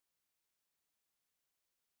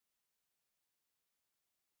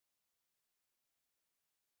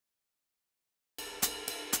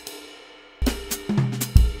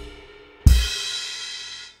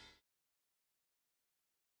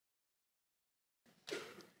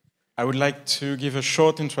I would like to give a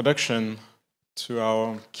short introduction to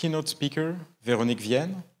our keynote speaker, Veronique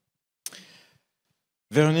Vienne.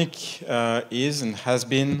 Veronique is and has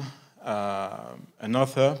been an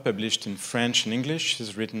author published in French and English.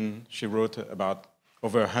 She wrote about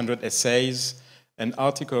over 100 essays and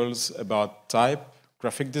articles about type,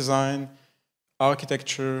 graphic design,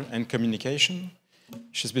 architecture, and communication.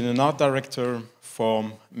 She's been an art director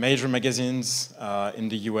for major magazines in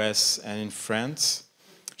the US and in France.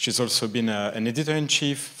 She's also been an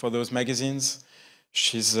editor-in-chief for those magazines.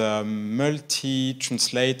 She's a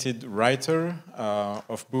multi-translated writer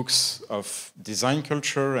of books of design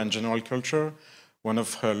culture and general culture. One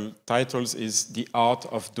of her titles is The Art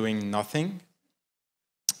of Doing Nothing.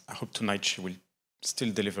 I hope tonight she will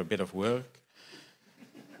still deliver a bit of work.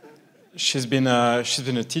 She's been a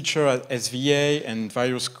teacher at SVA and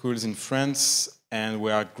various schools in France, and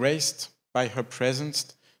we are graced by her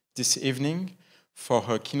presence this evening for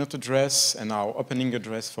her keynote address and our opening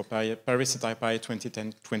address for Paris ATypI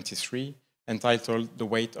 2010-23, entitled The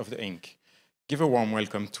Weight of the Ink. Give a warm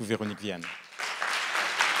welcome to Veronique Vienne.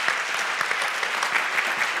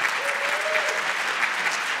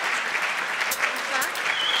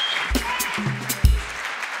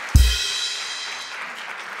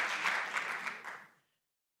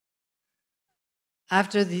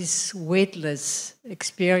 After this weightless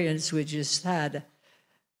experience we just had,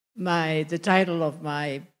 the title of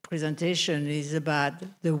my presentation is about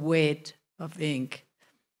the weight of ink.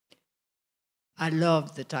 I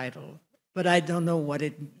love the title, but I don't know what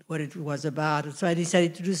it was about. So I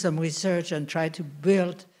decided to do some research and try to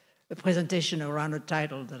build a presentation around a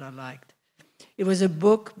title that I liked. It was a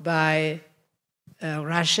book by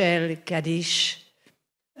Rachel Kadish,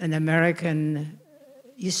 an American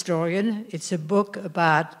historian. It's a book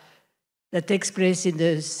that takes place in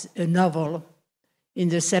a novel in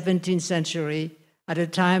the 17th century, at a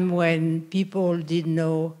time when people didn't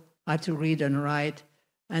know how to read and write,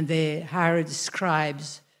 and they hired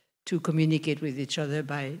scribes to communicate with each other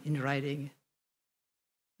in writing.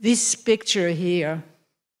 This picture here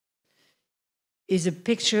is a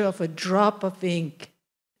picture of a drop of ink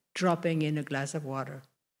dropping in a glass of water.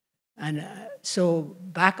 And so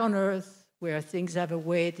back on Earth, where things have a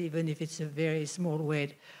weight, even if it's a very small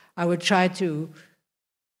weight, I would try to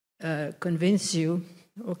convince you.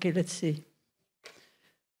 Okay, let's see.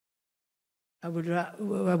 I will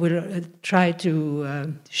try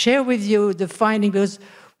to share with you the finding, because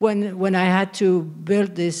when I had to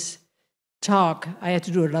build this talk, I had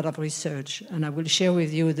to do a lot of research, and I will share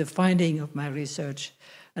with you the finding of my research,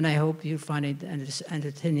 and I hope you find it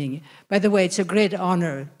entertaining. By the way, it's a great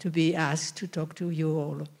honor to be asked to talk to you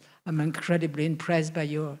all. I'm incredibly impressed by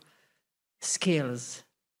your skills.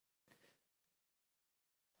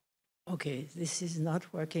 Okay, this is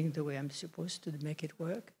not working the way I'm supposed to make it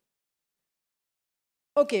work.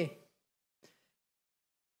 Okay.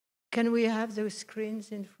 Can we have those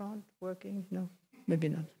screens in front working? No, maybe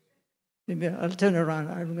not. Maybe I'll turn around.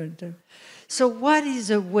 I'm going to turn. So what is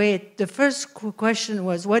the weight? The first question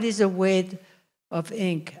was, what is the weight of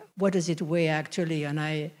ink? What does it weigh actually? And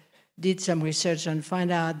I did some research and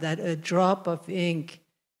find out that a drop of ink,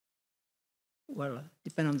 well,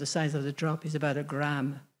 depending on the size of the drop, is about 1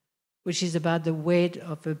 gram, which is about the weight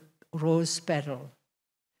of a rose petal.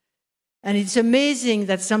 And it's amazing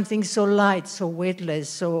that something so light, so weightless,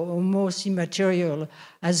 so almost immaterial,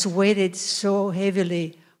 has weighted so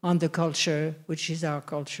heavily on the culture, which is our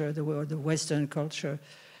culture, the Western culture,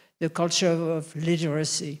 the culture of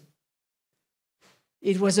literacy.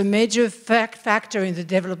 It was a major factor in the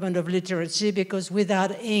development of literacy, because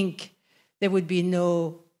without ink, there would be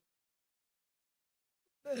no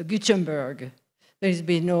Gutenberg. There's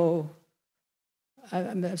been no,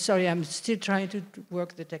 I'm sorry, I'm still trying to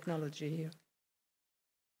work the technology here.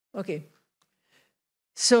 Okay.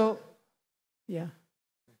 So, yeah.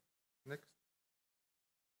 Next.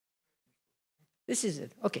 This is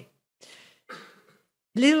it, okay.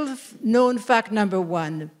 Little known fact number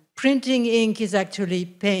 1, printing ink is actually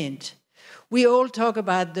paint. We all talk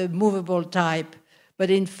about the movable type,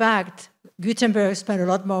 but in fact, Gutenberg spent a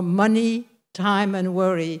lot more money, time, and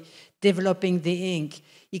worry developing the ink.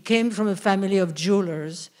 He came from a family of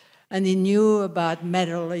jewelers, and he knew about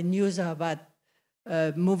metal, he knew about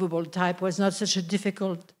movable type. Was not such a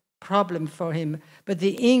difficult problem for him, but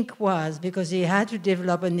the ink was, because he had to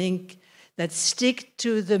develop an ink that sticks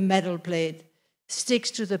to the metal plate, sticks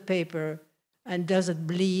to the paper, and doesn't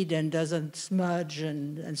bleed and doesn't smudge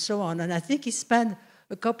and so on. And I think he spent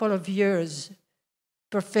a couple of years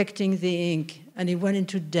perfecting the ink, and he went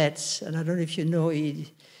into debts. And I don't know if you know,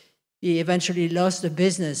 he eventually lost the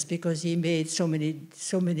business because he made so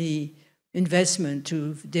many investment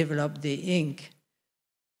to develop the ink.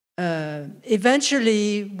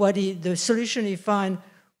 Eventually, the solution he found,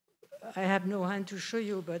 I have no hand to show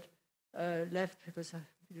you, but left because I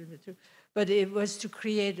do the two. But it was to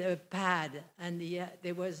create a pad, and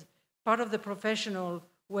there was part of the professional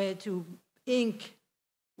way to ink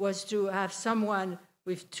was to have someone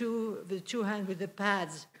with the two hands with the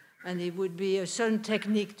pads, and it would be a certain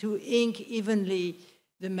technique to ink evenly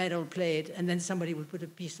the metal plate, and then somebody would put a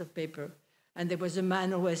piece of paper. And there was a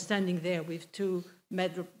man who was standing there with two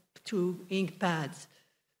ink pads.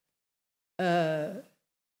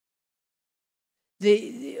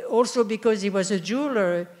 Also because he was a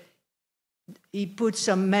jeweler, he put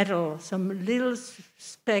some metal, some little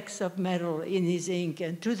specks of metal in his ink.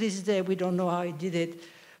 And to this day, we don't know how he did it,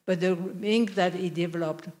 but the ink that he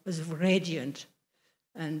developed was radiant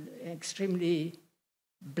and extremely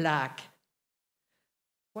black.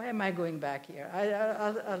 Why am I going back here?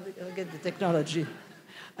 I'll get the technology.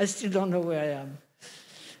 I still don't know where I am.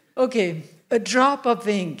 Okay, a drop of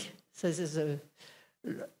ink, says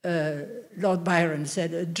Lord Byron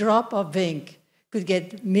said, a drop of ink could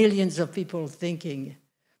get millions of people thinking.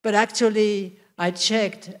 But actually, I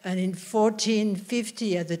checked, and in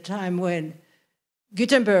 1450, at the time when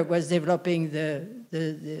Gutenberg was developing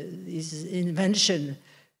his invention,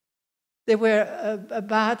 there were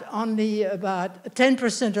only about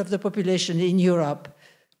 10% of the population in Europe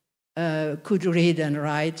could read and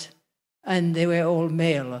write, and they were all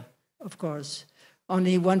male, of course.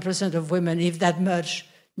 Only 1% of women, if that much,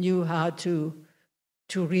 knew how to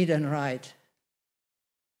read and write.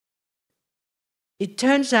 It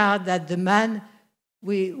turns out that the man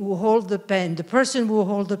who holds the pen, the person who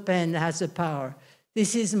holds the pen has the power.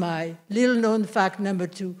 This is my little-known fact number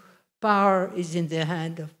 2. Power is in the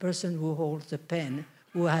hand of the person who holds the pen,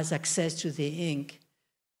 who has access to the ink.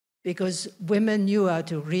 Because women knew how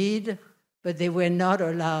to read, but they were not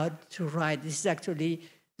allowed to write. This is actually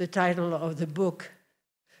the title of the book,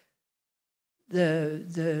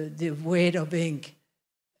 The Weight of Ink.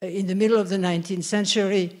 In the middle of the 19th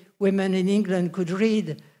century, women in England could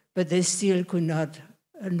read, but they still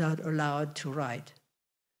are not allowed to write.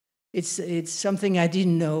 It's something I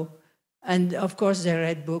didn't know. And of course, they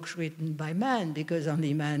read books written by men because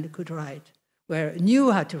only men could write,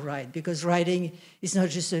 knew how to write, because writing is not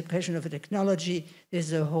just a question of a technology,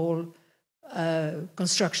 there's a whole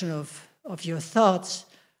construction of your thoughts.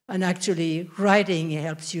 And actually, writing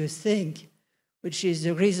helps you think, which is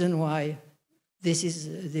the reason why this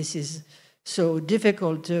is so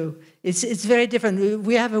difficult to. It's very different.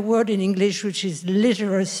 We have a word in English which is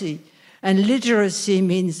literacy, and literacy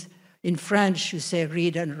means in French you say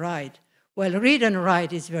read and write. Well, read and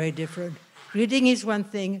write is very different. Reading is one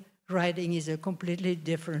thing, writing is a completely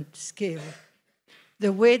different skill.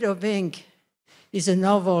 The Weight of Ink is a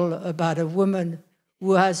novel about a woman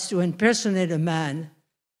who has to impersonate a man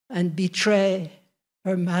and betray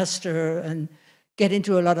her master and get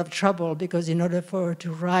into a lot of trouble because in order for her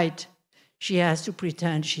to write, she has to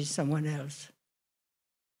pretend she's someone else.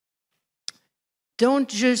 Don't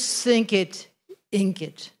just think it, ink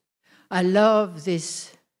it. I love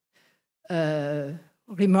this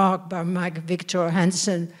remark by Mike Victor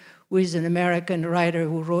Hansen, who is an American writer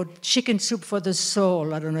who wrote Chicken Soup for the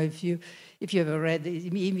Soul. I don't know if you ever read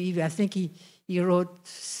it. I think he wrote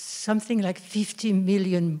something like 50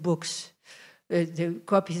 million books. The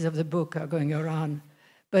copies of the book are going around.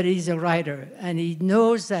 But he's a writer, and he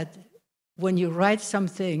knows that when you write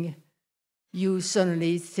something, you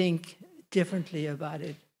suddenly think differently about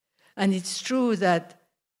it. And it's true that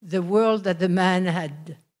the world that the man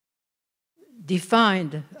had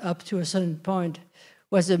defined up to a certain point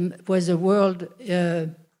was a world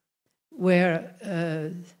where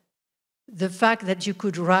the fact that you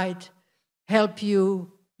could write helped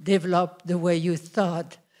you develop the way you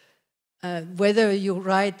thought. Whether you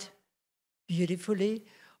write beautifully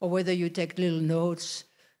or whether you take little notes,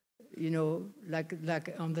 you know, like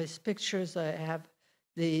on these pictures I have,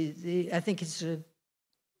 I think it's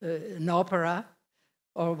an opera,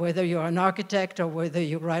 or whether you're an architect or whether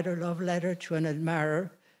you write a love letter to an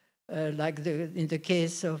admirer, like in the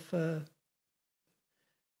case of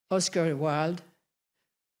Oscar Wilde.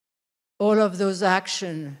 All of those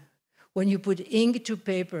actions, when you put ink to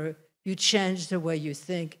paper, you change the way you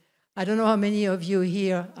think. I don't know how many of you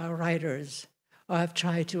here are writers or have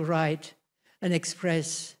tried to write and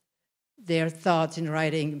express their thoughts in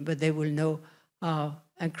writing, but they will know how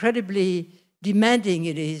incredibly demanding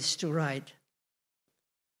it is to write.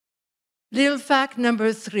 Little fact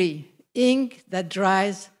number 3, ink that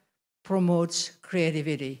dries promotes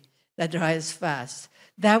creativity, that dries fast.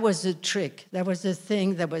 That was the trick. That was the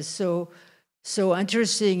thing that was so so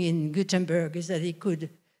interesting in Gutenberg is that he could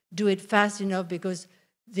do it fast enough, because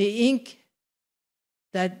the ink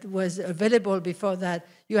that was available before that,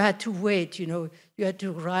 you had to wait, you know, you had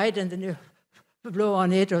to write and then you blow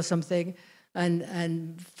on it or something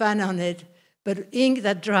and fan on it. But ink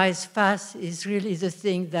that dries fast is really the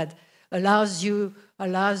thing that allows your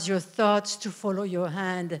thoughts to follow your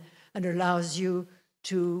hand and allows you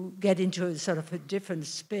to get into a sort of a different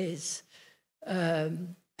space.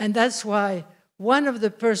 And that's why one of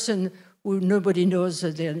the person who nobody knows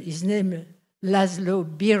his name, Laszlo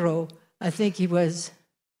Biro, I think he was,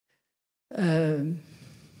 I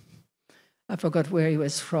forgot where he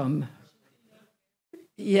was from.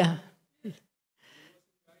 Yeah.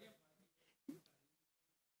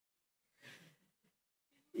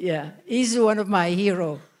 Yeah, he's one of my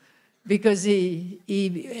heroes because he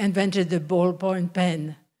invented the ballpoint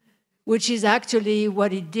pen, which is actually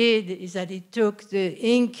what he did is that he took the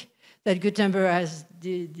ink that Gutenberg has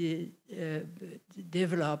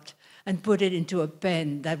developed and put it into a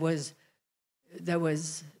pen that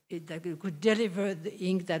could deliver the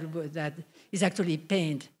ink that is actually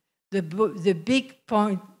paint. The big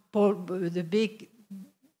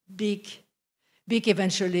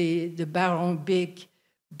eventually, the Baron Big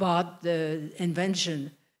bought the invention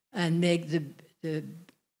and make the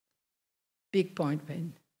big point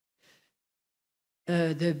pen.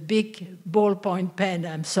 The big ballpoint pen,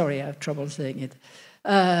 I'm sorry, I have trouble saying it.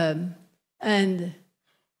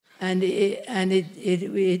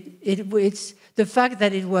 It's the fact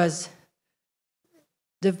that it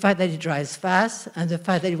dries fast and the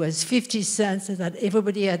fact that it was 50 cents and that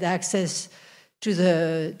everybody had access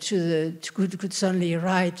could suddenly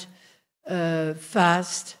write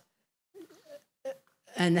fast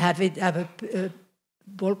and have a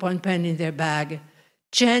ballpoint pen in their bag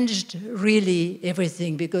changed really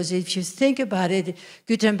everything, because if you think about it,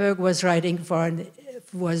 Gutenberg was writing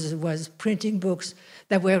was printing books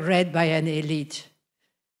that were read by an elite,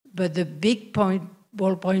 but the big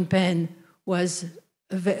ballpoint pen was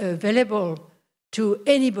available to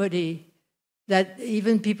anybody, that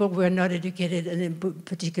even people who were not educated, and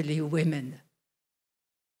particularly women.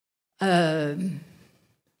 And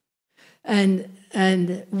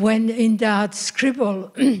when in doubt,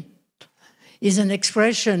 scribble is an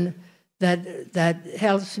expression that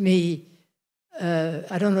helps me.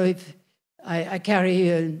 I don't know if I carry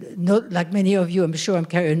a note, like many of you, I'm sure I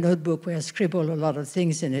carry a notebook where I scribble a lot of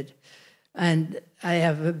things in it. And I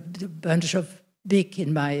have a bunch of Bic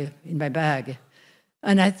in my bag.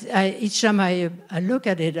 And each time I look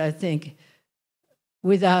at it, I think,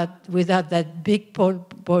 without that big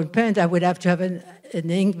ball pen, I would have to have an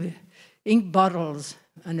ink bottles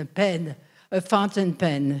and a pen, a fountain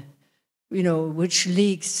pen, you know, which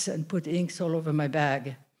leaks and put inks all over my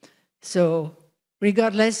bag. So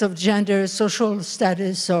regardless of gender, social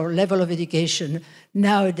status, or level of education,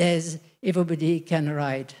 nowadays everybody can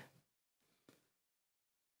write.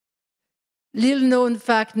 Little known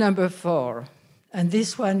fact number 4, and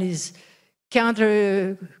this one is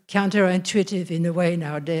counterintuitive in a way in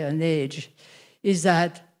our day and age, is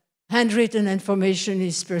that handwritten information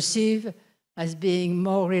is perceived as being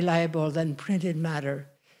more reliable than printed matter.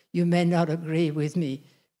 You may not agree with me.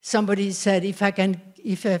 Somebody said, if I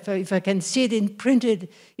can see it in printed,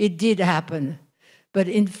 it did happen. But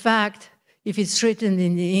in fact, if it's written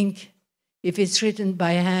in the ink, if it's written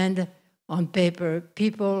by hand on paper,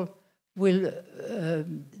 people will,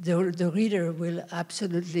 the reader will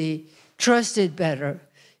absolutely trust it better.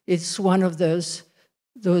 It's one of those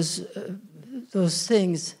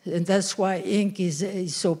things, and that's why ink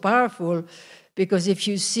is so powerful, because if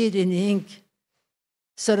you see it in ink,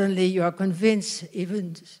 suddenly you are convinced,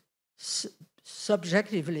 even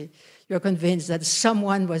subjectively, you're convinced that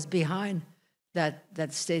someone was behind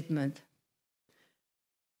that statement.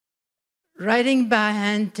 Writing by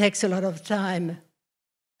hand takes a lot of time,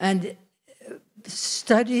 and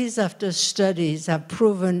studies after studies have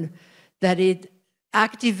proven that it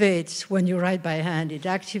activates, when you write by hand, it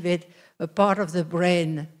activates a part of the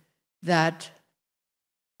brain that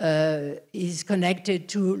is connected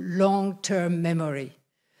to long-term memory.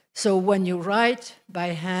 So when you write by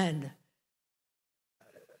hand,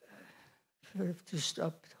 to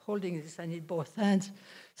stop holding this, I need both hands.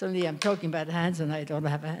 Suddenly I'm talking about hands and I don't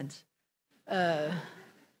have hands.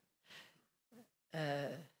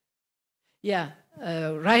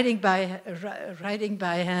 Writing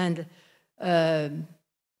by hand,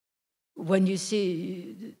 when you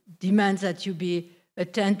see, demands that you be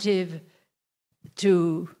attentive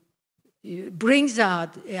to, brings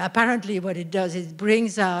out, apparently what it does, it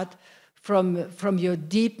brings out from your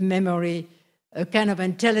deep memory a kind of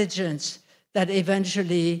intelligence that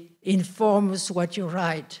eventually informs what you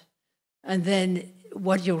write. And then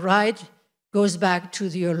what you write goes back to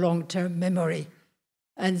your long-term memory.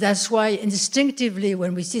 And that's why instinctively,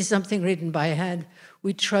 when we see something written by hand,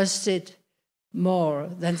 we trust it more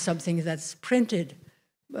than something that's printed.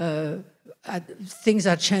 Things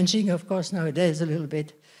are changing, of course, nowadays a little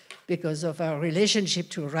bit because of our relationship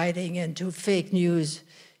to writing and to fake news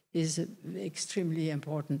is extremely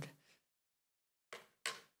important.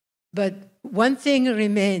 But one thing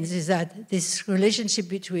remains is that this relationship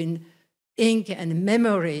between ink and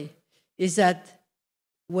memory is that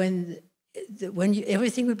when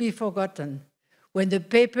everything will be forgotten, when the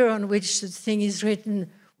paper on which the thing is written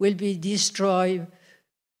will be destroyed,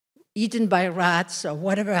 eaten by rats, or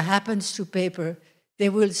whatever happens to paper,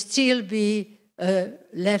 there will still be a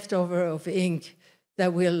leftover of ink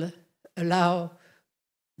that will allow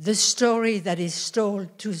the story that is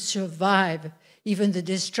told to survive even the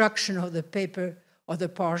destruction of the paper or the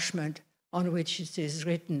parchment on which it is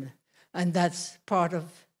written. And that's part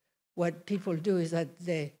of what people do, is that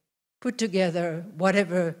they put together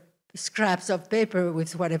whatever scraps of paper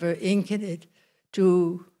with whatever ink in it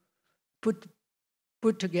to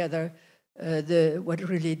put together what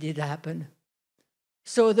really did happen.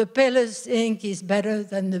 So the palest ink is better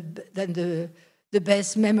than the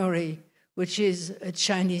best memory, which is a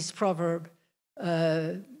Chinese proverb,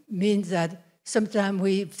 means that sometimes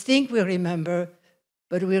we think we remember,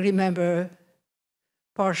 but we remember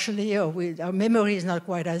partially, or our memory is not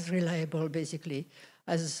quite as reliable, basically,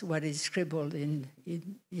 as what is scribbled in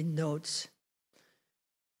notes.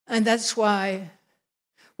 And that's why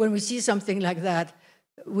when we see something like that,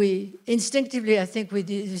 we instinctively, I think we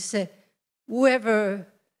say, whoever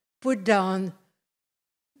put down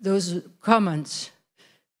those comments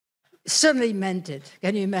certainly meant it.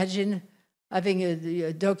 Can you imagine having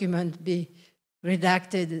a document be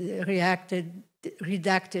redacted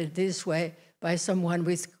this way by someone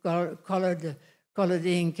with colored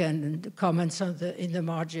ink and comments in the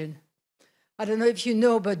margin? I don't know if you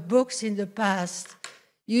know, but books in the past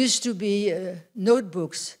used to be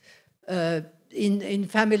notebooks. In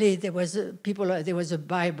family, there was a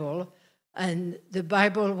Bible, and the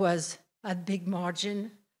Bible was at big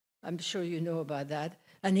margin. I'm sure you know about that.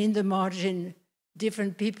 And in the margin,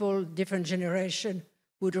 different people, different generation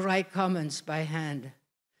would write comments by hand.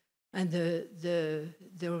 And the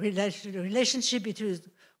relationship between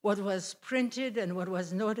what was printed and what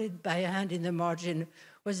was noted by hand in the margin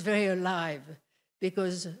was very alive,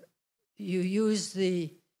 because you use the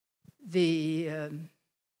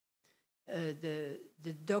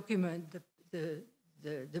document,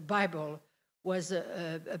 the Bible was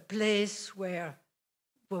a place where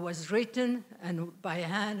what was written and by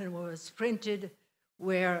hand and what was printed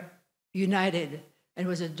were united, and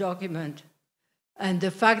was a document. And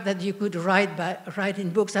the fact that you could write in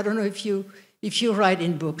books, I don't know if you write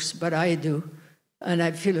in books, but I do. And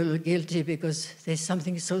I feel a little guilty because there's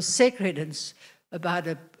something so sacred about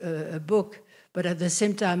a book. But at the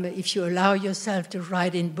same time, if you allow yourself to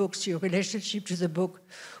write in books, your relationship to the book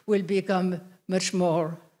will become much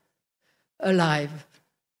more alive.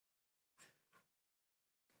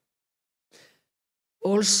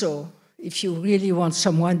 Also, if you really want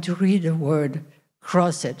someone to read a word,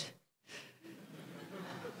 cross it.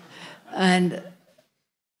 And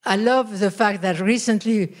I love the fact that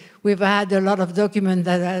recently we've had a lot of documents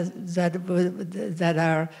that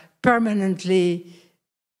are permanently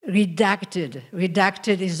redacted.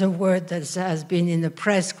 Redacted is a word that has been in the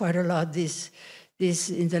press quite a lot this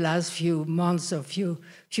in the last few months or few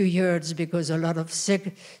years, because a lot of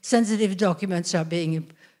sensitive documents are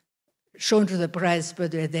being shown to the press,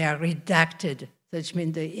 but they are redacted, which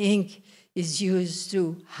means the ink is used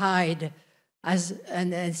to hide.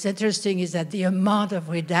 And it's interesting is that the amount of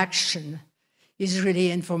redaction is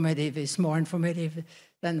really informative. It's more informative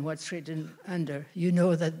than what's written under. You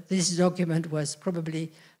know that this document was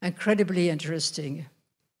probably incredibly interesting.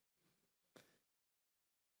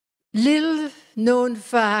 Little known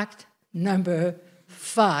fact number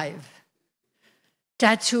 5.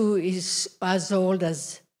 Tattoo is as old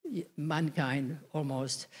as mankind,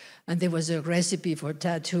 almost. And there was a recipe for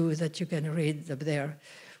tattoo that you can read up there,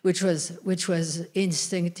 which was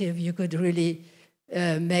instinctive. You could really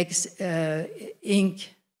make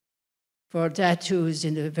ink for tattoos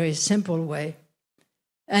in a very simple way.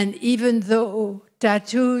 And even though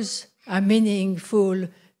tattoos are meaningful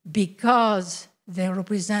because they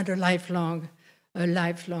represent a lifelong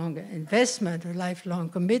investment, a lifelong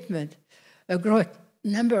commitment, a growing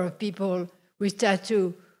number of people with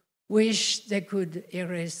tattoo wish they could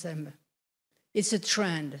erase them. It's a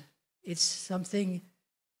trend. It's something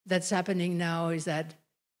that's happening now, is that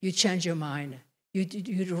you change your mind.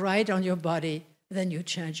 You write on your body, then you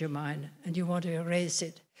change your mind, and you want to erase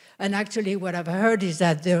it. And actually, what I've heard is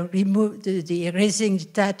that the erasing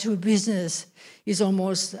tattoo business is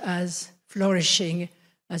almost as flourishing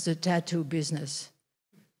as the tattoo business.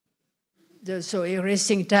 So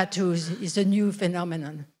erasing tattoos is a new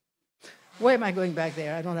phenomenon. Why am I going back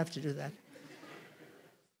there? I don't have to do that.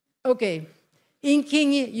 Okay,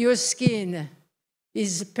 inking your skin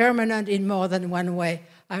is permanent in more than one way.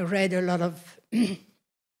 I read a lot of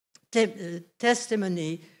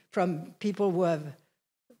testimony from people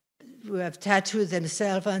who have tattooed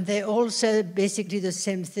themselves, and they all said basically the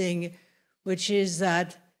same thing, which is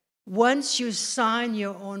that once you sign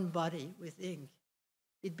your own body with ink,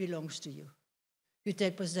 it belongs to you. You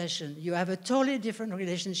take possession. You have a totally different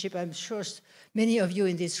relationship. I'm sure many of you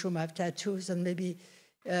in this room have tattoos, and maybe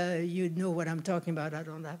you know what I'm talking about. I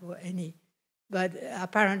don't have any. But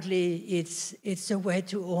apparently, it's a way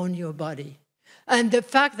to own your body. And the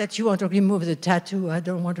fact that you want to remove the tattoo, I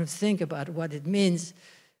don't want to think about what it means,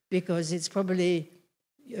 because it's probably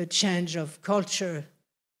a change of culture.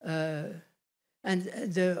 And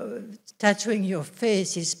the tattooing your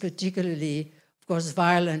face is particularly, of course,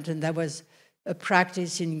 violent, and that was a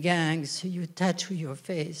practice in gangs. You tattoo your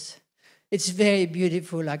face. It's very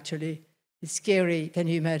beautiful, actually. It's scary. Can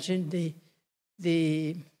you imagine the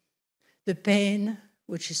pain,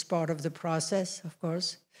 which is part of the process, of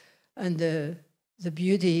course, and the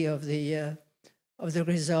beauty of the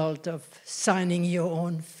result of signing your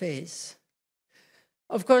own face.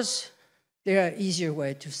 Of course, there are easier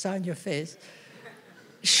ways to sign your face.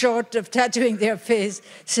 Short of tattooing their face,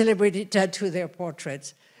 celebrity tattoo their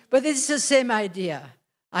portraits. But it's the same idea.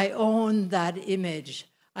 I own that image.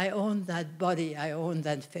 I own that body. I own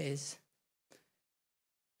that face.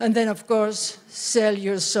 And then, of course, sell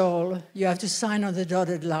your soul. You have to sign on the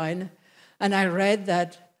dotted line. And I read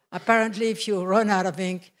that apparently if you run out of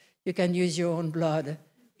ink, you can use your own blood.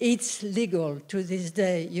 It's legal to this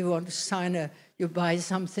day. You want to sign you buy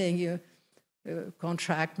something, you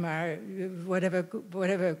contract,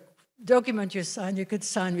 whatever document you sign, you could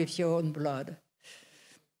sign with your own blood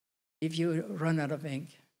if you run out of ink.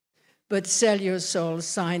 But sell your soul,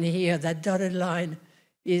 sign here. That dotted line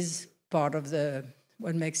is part of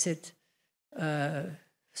what makes it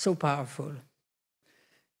so powerful.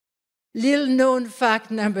 Little known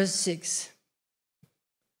fact number 6.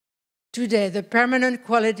 Today, the permanent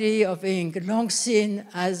quality of ink, long seen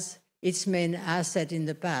as its main asset in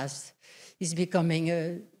the past, is becoming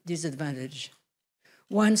a disadvantage.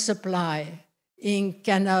 Once applied, ink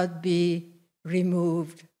cannot be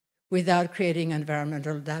removed without creating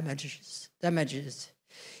environmental damages.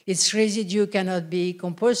 Its residue cannot be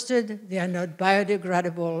composted. They are not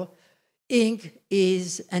biodegradable. Ink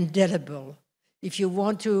is indelible. If you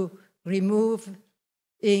want to remove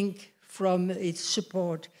ink from its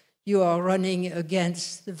support, you are running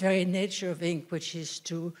against the very nature of ink, which is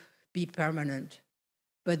to be permanent.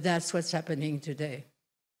 But that's what's happening today.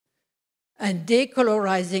 And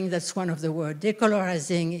decolorizing, that's one of the words,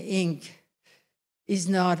 decolorizing ink is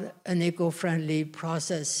not an eco-friendly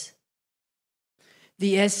process.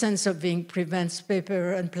 The essence of ink prevents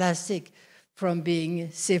paper and plastic from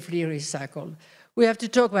being safely recycled. We have to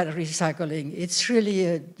talk about recycling. It's really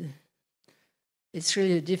a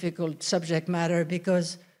difficult subject matter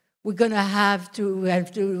because we have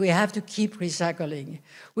to keep recycling.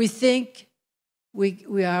 We think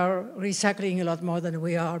we are recycling a lot more than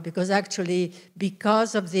we are, because actually,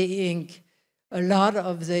 because of the ink, a lot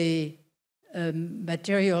of the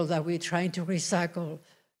material that we're trying to recycle,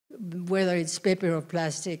 whether it's paper or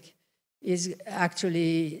plastic, is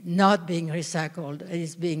actually not being recycled. It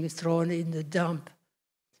is being thrown in the dump,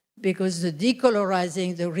 because the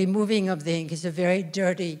decolorizing, the removing of the ink, is a very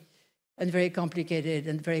dirty and very complicated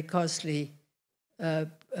and very costly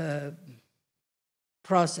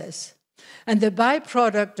process. And the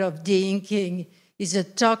byproduct of de-inking is a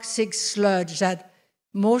toxic sludge that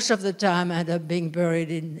most of the time ends up being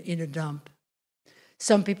buried in a dump.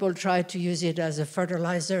 Some people try to use it as a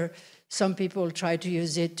fertilizer. Some people try to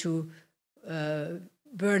use it to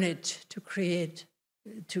burn it,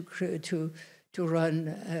 to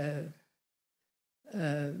run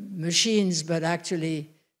machines, but actually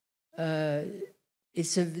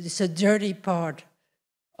it's a dirty part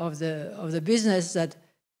of the business that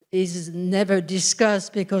is never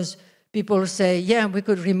discussed, because people say, yeah, we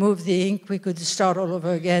could remove the ink, we could start all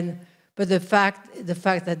over again. But the fact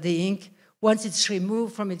that the ink, once it's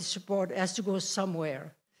removed from its support, has to go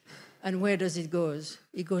somewhere. And where does it go?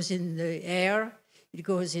 It goes in the air, it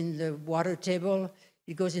goes in the water table,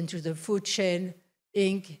 it goes into the food chain.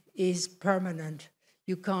 Ink is permanent.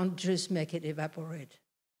 You can't just make it evaporate.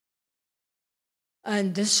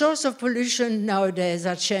 And the source of pollution nowadays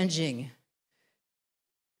are changing.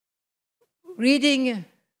 Reading,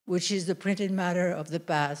 which is the printed matter of the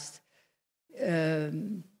past,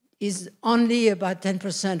 is only about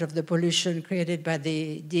 10% of the pollution created by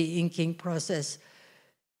the de-inking process.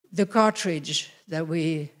 The cartridge that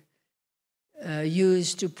we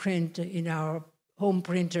use to print in our home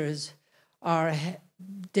printers are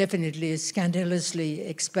definitely scandalously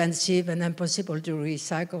expensive and impossible to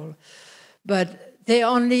recycle. But they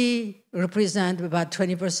only represent about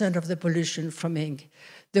 20% of the pollution from ink.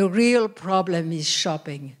 The real problem is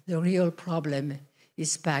shopping. The real problem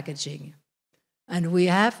is packaging. And we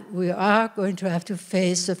are going to have to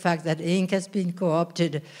face the fact that ink has been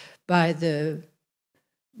co-opted by the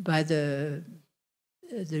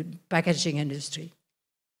packaging industry.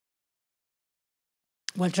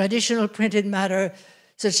 When traditional printed matter,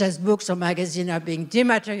 such as books or magazines, are being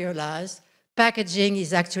dematerialized, packaging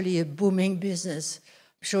is actually a booming business.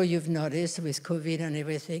 I'm sure you've noticed with COVID and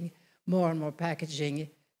everything, more and more packaging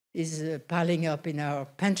is piling up in our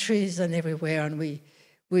pantries and everywhere, and we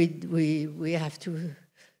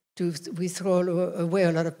throw away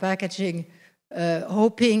a lot of packaging,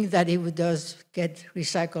 hoping that it does get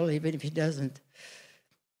recycled, even if it doesn't.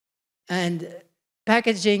 And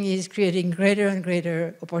packaging is creating greater and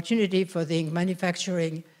greater opportunity for the ink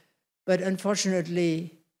manufacturing, but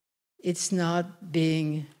unfortunately, it's not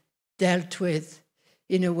being dealt with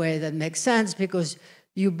in a way that makes sense, because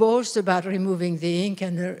you boast about removing the ink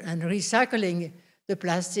and recycling the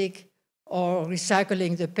plastic or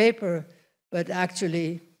recycling the paper, but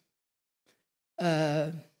actually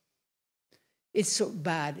it's so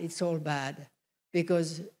bad, it's all bad,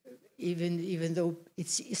 because even though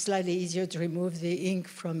it's slightly easier to remove the ink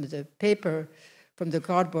from the paper, from the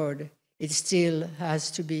cardboard, it still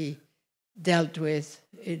has to be dealt with.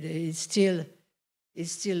 It's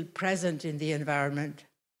still present in the environment.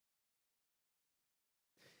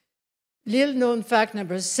 Little known fact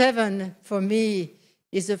number 7 for me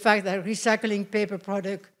is the fact that recycling paper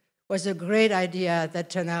product was a great idea that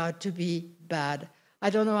turned out to be bad.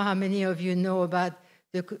 I don't know how many of you know about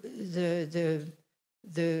the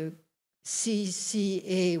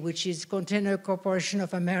CCA, which is Container Corporation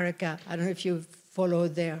of America. I don't know if you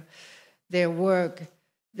followed their work.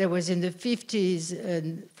 There was in the 50s,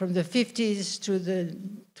 and from the 50s to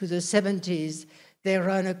the 70s, they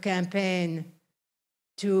ran a campaign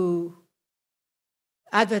to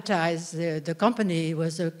advertise the company. It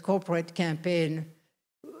was a corporate campaign.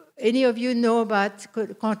 Any of you know about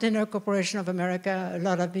Container Corporation of America? A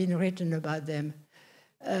lot have been written about them.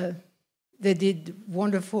 They did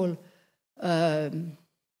wonderful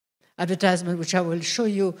advertisement, which I will show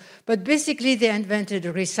you. But basically, they invented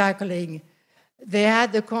recycling. They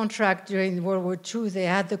had the contract during World War II. They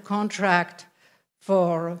had the contract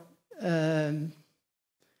for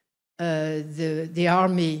the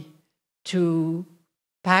army to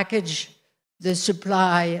package the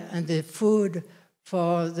supply and the food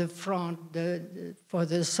for the front, for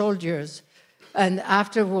the soldiers. And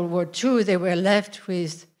after World War II, they were left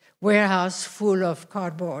with warehouse full of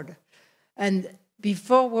cardboard. And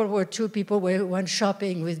before World War II, people went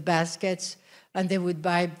shopping with baskets, and they would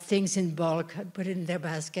buy things in bulk and put it in their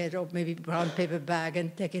basket, or maybe brown paper bag,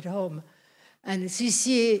 and take it home. And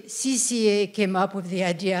CCA came up with the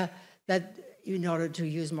idea that in order to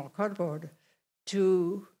use more cardboard,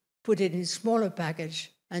 to put it in a smaller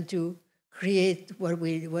package and to create what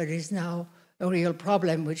is now a real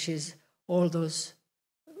problem, which is all those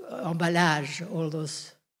emballage, all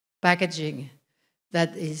those packaging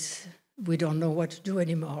that is, we don't know what to do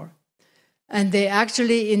anymore. And they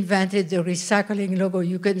actually invented the recycling logo.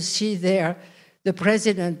 You can see there the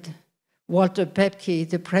president, Walter Pepke,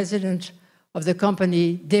 the president of the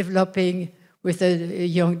company, developing with a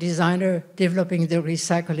young designer, developing the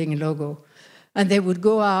recycling logo. And they would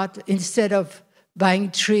go out, instead of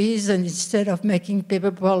buying trees and instead of making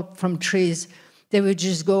paper pulp from trees, they would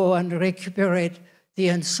just go and recuperate the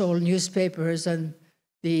unsold newspapers and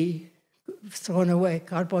the thrown away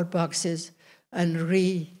cardboard boxes and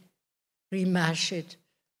remash it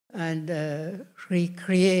and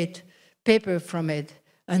recreate paper from it.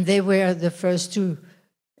 And they were the first to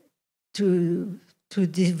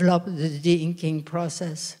develop the de-inking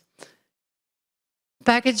process.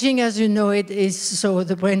 Packaging, as you know it, is so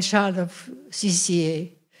the brainchild of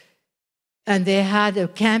CCA. And they had a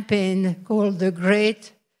campaign called the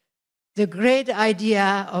Great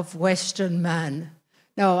Idea of Western Man.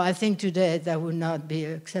 Now, I think today that would not be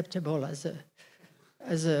acceptable as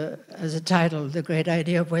a title, The Great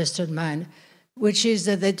Idea of Western Man, which is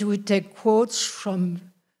that they would take quotes from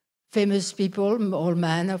famous people, old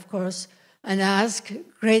men, of course, and asked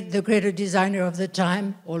the greater designer of the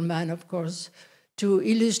time, old man of course, to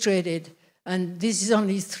illustrate it. And this is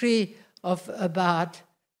only 3 of about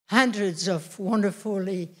hundreds of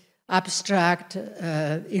wonderfully abstract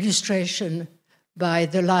illustration by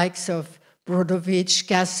the likes of Brodovich,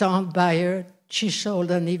 Casson, Bayer, Chisholm,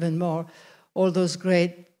 and even more, all those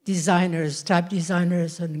great designers, type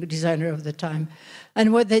designers and designer of the time.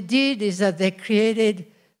 And what they did is that they created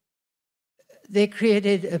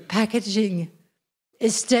a packaging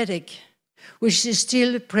aesthetic, which is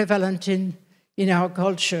still prevalent in our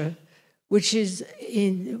culture, which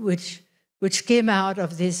came out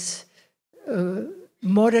of this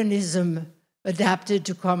modernism adapted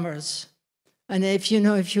to commerce. And if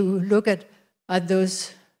you look at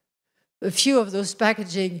those, a few of those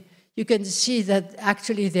packaging, you can see that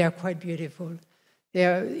actually they are quite beautiful.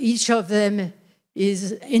 Each of them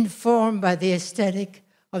is informed by the aesthetic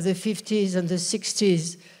of the 50s and the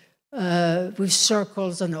 60s, with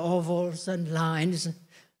circles and ovals and lines.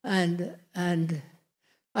 And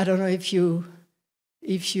I don't know if you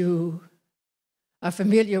are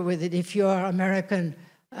familiar with it. If you are American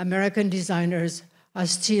designers are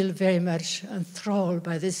still very much enthralled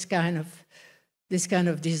by this kind of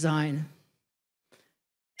design.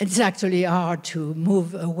 It's actually hard to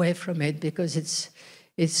move away from it because it's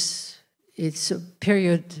a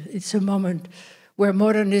period, it's a moment where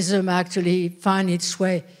modernism actually finds its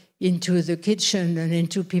way into the kitchen and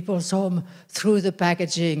into people's home through the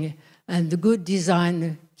packaging, and the good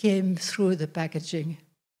design came through the packaging.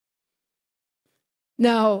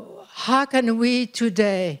 Now, how can we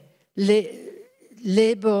today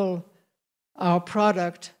label our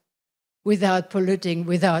product without polluting,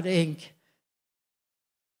 without ink?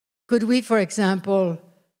 Could we, for example,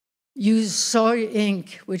 use soy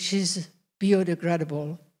ink, which is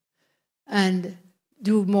biodegradable, and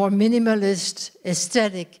do more minimalist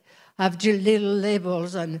aesthetic, have little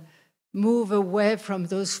labels, and move away from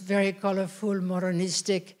those very colorful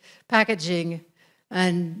modernistic packaging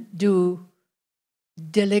and do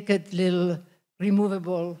delicate little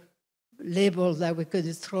removable label that we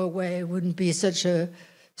could throw away? It wouldn't be so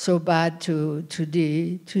bad to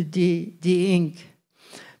de-ink.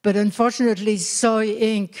 But unfortunately, soy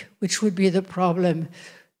ink, which would be the problem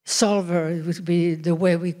solver, it would be the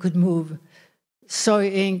way we could move. Soy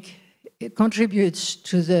ink, it contributes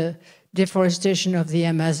to the deforestation of the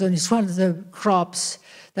Amazon. It's one of the crops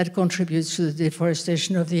that contributes to the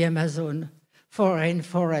deforestation of the Amazon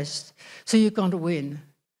rainforest. So you can't win.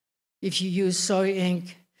 If you use soy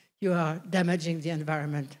ink, you are damaging the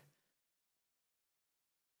environment.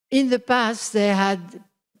 In the past, they had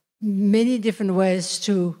many different ways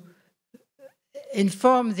to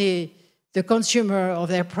inform the consumer of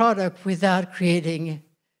their product without creating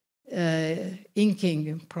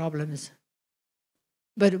inking problems.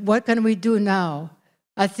 But what can we do now?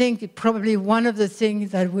 I think probably one of the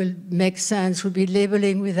things that will make sense would be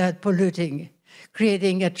labeling without polluting,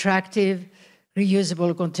 creating attractive,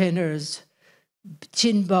 reusable containers,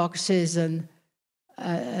 tin boxes, and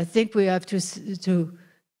I think we have to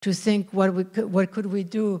think what could we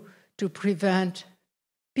do to prevent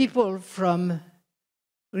people from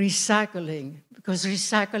recycling, because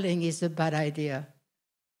recycling is a bad idea.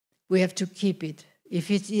 We have to keep it. If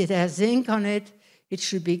it has ink on it, it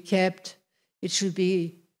should be kept. It should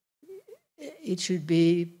be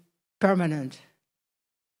permanent.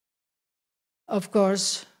 Of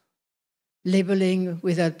course, labeling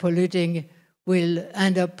without polluting will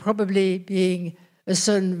end up probably being a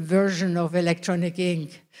certain version of electronic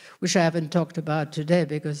ink, which I haven't talked about today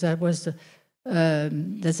because that's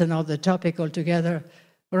another topic altogether.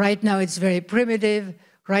 Right now, it's very primitive.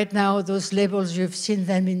 Right now, those labels, you've seen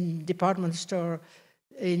them in department store,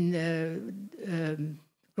 in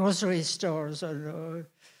grocery stores, or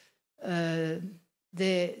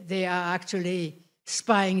they are actually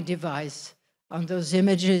spying device. On those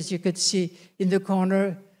images, you could see in the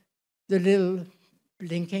corner the little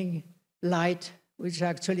blinking light, which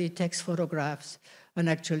actually takes photographs and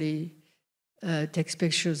actually takes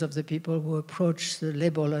pictures of the people who approach the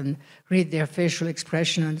label and read their facial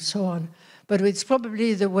expression and so on. But it's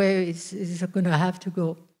probably the way it's going to have to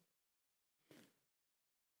go.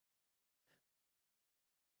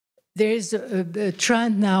 There is a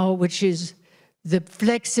trend now, which is the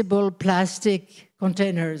flexible plastic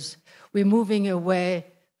containers. We're moving away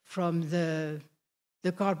from the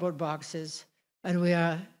cardboard boxes, and we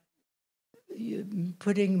are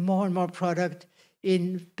putting more and more product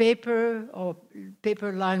in paper or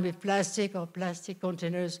paper lined with plastic or plastic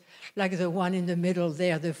containers, like the one in the middle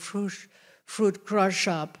there, the fruit crush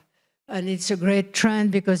shop. And it's a great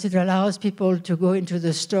trend because it allows people to go into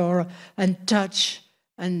the store and touch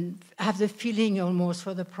and have the feeling almost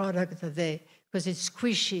for the product that they, because it's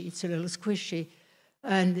squishy, it's a little squishy,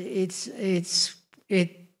 and it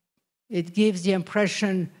gives the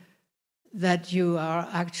impression that you are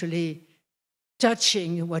actually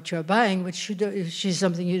touching what you're buying, which is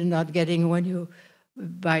something you're not getting when you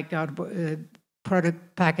buy cardboard,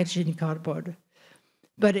 product packaged in cardboard.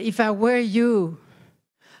 But if I were you,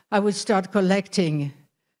 I would start collecting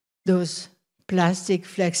those plastic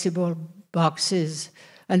flexible boxes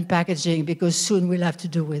and packaging, because soon we'll have to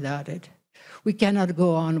do without it. We cannot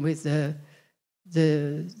go on with the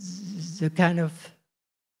kind of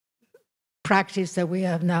practice that we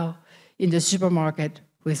have now in the supermarket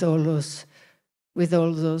with all those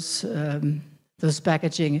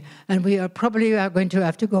packaging, and we are probably going to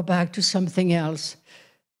have to go back to something else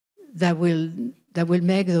that will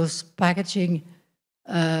make those packaging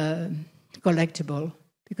collectible,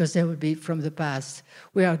 because they will be from the past.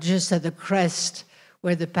 We are just at the crest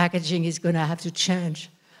where the packaging is going to have to change,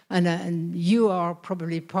 and you are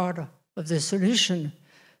probably part of the solution.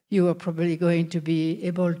 You are probably going to be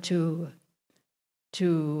able to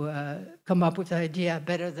come up with an idea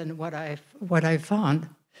better than what I found.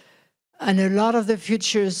 And a lot of the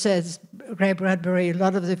future, says Ray Bradbury, a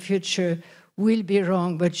lot of the future will be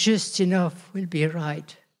wrong, but just enough will be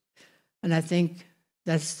right. And I think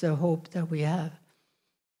that's the hope that we have.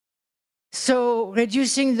 So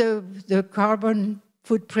reducing the carbon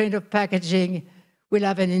footprint of packaging will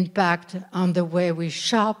have an impact on the way we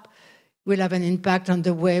shop, will have an impact on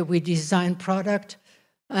the way we design product.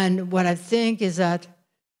 And what I think is that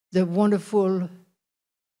the wonderful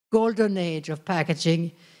golden age of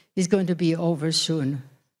packaging is going to be over soon.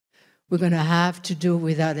 We're going to have to do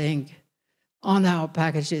without ink on our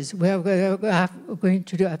packages. We're going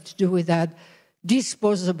to have to do with that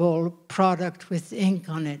disposable product with ink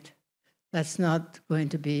on it. That's not going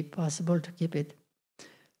to be possible to keep it.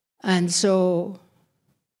 And so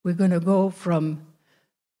we're going to go from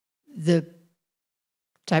the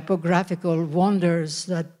typographical wonders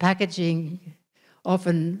that packaging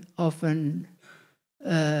often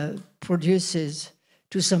produces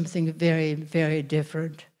to something very, very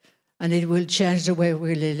different. And it will change the way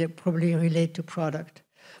we probably relate to product.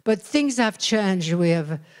 But things have changed.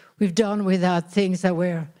 We've done without things that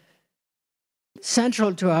were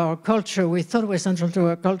central to our culture. We thought were central to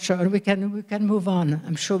our culture, and we can move on.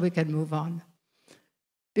 I'm sure we can move on.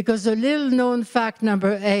 Because the little-known fact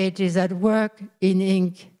number 8 is that work in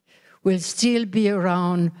ink will still be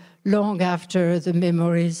around long after the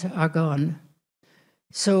memories are gone.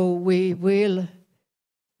 So we will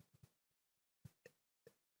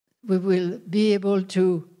be able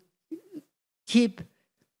to keep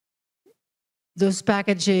those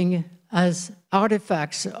packaging as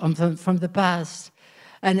artifacts from the past.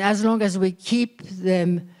 And as long as we keep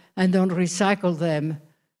them and don't recycle them,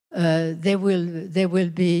 they will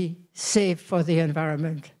be safe for the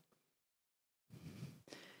environment.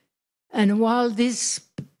 And while this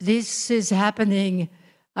is happening,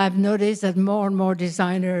 I've noticed that more and more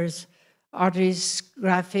designers, artists,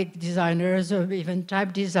 graphic designers, or even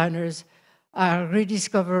type designers are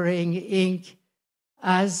rediscovering ink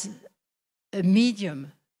as a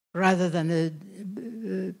medium rather than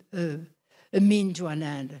a mean to an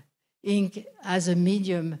end. Ink as a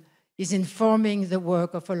medium is informing the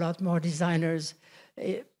work of a lot more designers,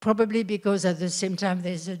 probably because at the same time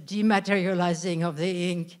there's a dematerializing of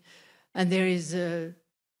the ink, and there is a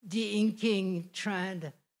de-inking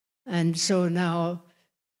trend. And so now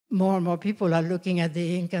more and more people are looking at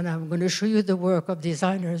the ink, and I'm going to show you the work of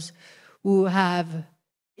designers who have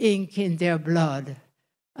ink in their blood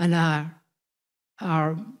and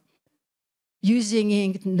are using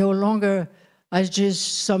ink no longer as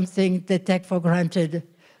just something they take for granted,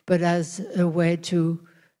 but as a way to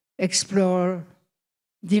explore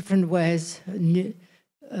different ways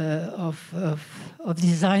of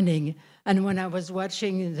designing. And when I was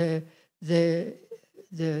watching the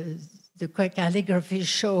calligraphy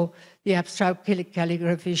show, the abstract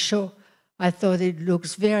calligraphy show, I thought it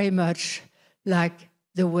looks very much like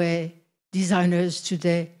the way designers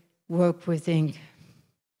today work with ink.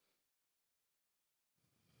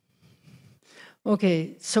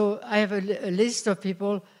 Okay, so I have a list of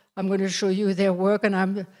people. I'm going to show you their work, and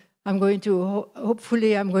I'm going to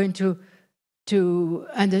hopefully I'm going to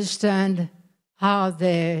understand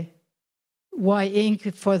why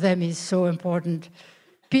ink for them is so important.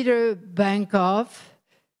 Peter Bankov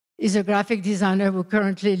is a graphic designer who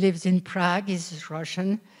currently lives in Prague. He's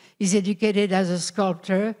Russian. He's educated as a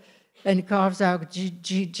sculptor and carves out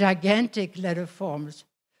gigantic letter forms.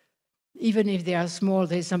 Even if they are small,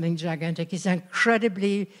 there's something gigantic. He's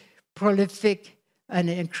incredibly prolific and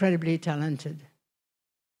incredibly talented.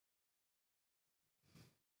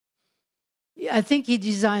 I think he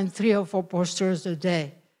designed 3 or 4 posters a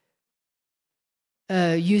day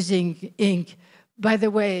using ink. By the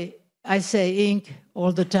way, I say ink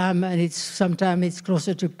all the time, and sometimes it's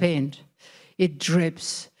closer to paint. It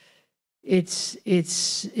drips. It's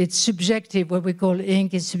subjective. What we call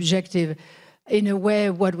ink is subjective. In a way,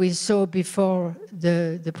 what we saw before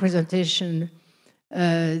the presentation,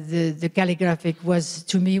 the calligraphic was,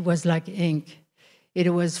 to me, was like ink.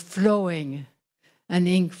 It was flowing, and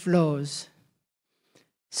ink flows.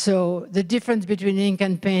 So the difference between ink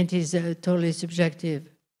and paint is totally subjective.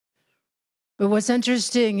 But what's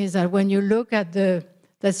interesting is that when you look at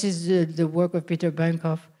this is the work of Peter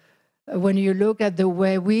Bankoff, when you look at the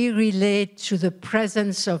way we relate to the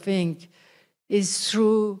presence of ink is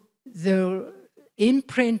through the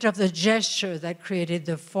imprint of the gesture that created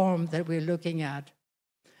the form that we're looking at.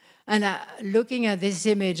 And looking at this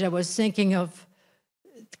image, I was thinking of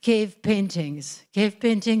cave paintings. Cave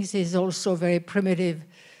paintings is also very primitive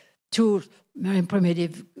tool, very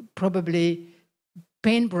primitive, probably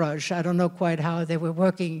paintbrush. I don't know quite how they were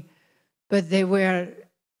working, but they were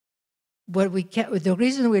the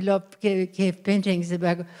reason we love cave paintings is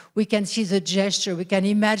that we can see the gesture, we can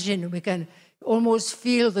imagine, we can almost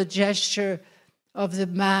feel the gesture of the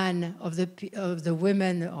man, of the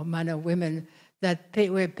women, or man or women that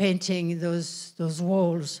were painting those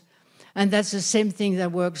walls. And that's the same thing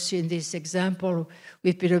that works in this example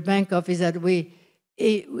with Peter Bankoff, is that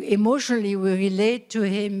emotionally we relate to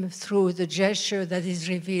him through the gesture that is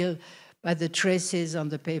revealed by the traces on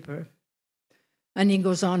the paper. And he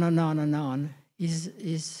goes on and on and on.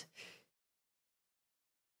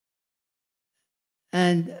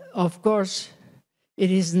 And of course,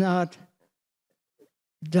 it is not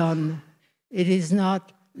done. It is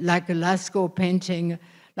not like a Lascaux painting,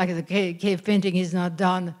 like the cave painting is not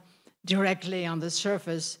done directly on the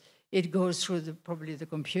surface. It goes through probably the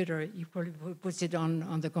computer. He probably puts it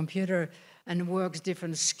on the computer and works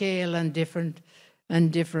different scale and different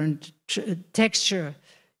texture.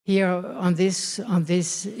 Here on this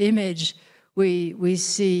image, we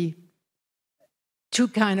see 2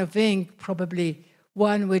 kinds of ink, probably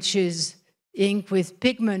one which is ink with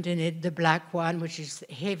pigment in it, the black one, which is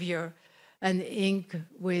heavier, and ink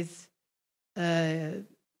with dye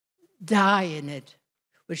in it,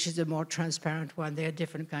 which is a more transparent one. They're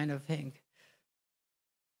different kind of ink.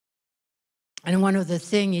 And one of the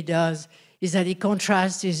things he does is that he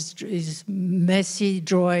contrasts his messy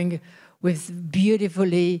drawing with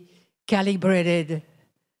beautifully calibrated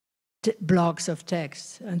blocks of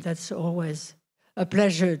text. And that's always a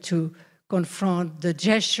pleasure to confront the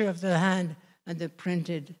gesture of the hand and the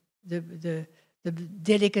printed, the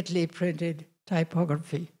delicately printed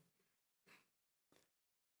typography.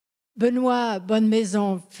 Benoit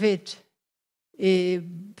Bonnemaison Fit,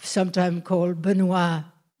 sometimes called Benoit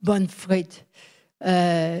Bonnefrit,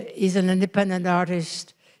 is an independent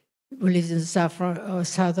artist who lives in the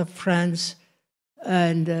south of France,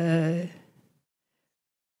 and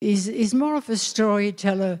is more of a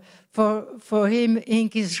storyteller. For him,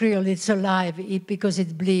 ink is real, it's alive, because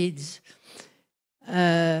it bleeds.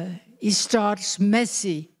 He starts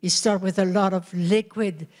messy. He starts with a lot of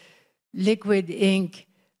liquid ink,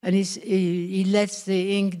 and he lets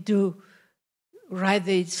the ink write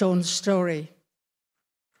its own story.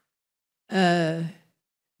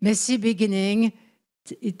 Messy beginning,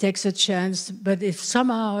 it takes a chance, but if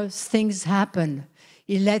somehow things happen,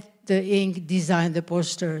 he let the ink design the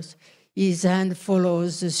posters. His hand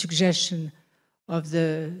follows the suggestion of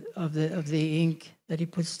the ink that he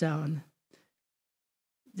puts down.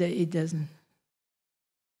 It doesn't.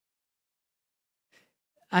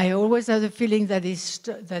 I always have the feeling that he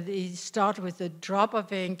starts with a drop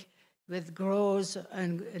of ink, that grows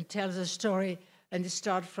and tells a story, and it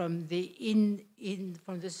starts from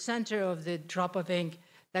from the center of the drop of ink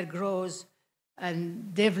that grows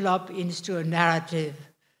and develop into a narrative.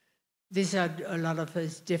 These are a lot of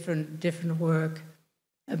his different work,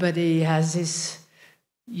 but he has this.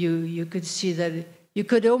 You could see that you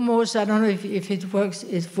could almost. I don't know if it works.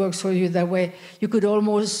 It works for you that way. You could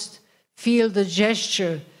almost feel the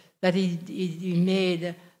gesture that he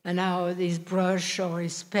made, and how his brush or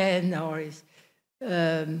his pen or his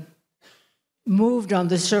moved on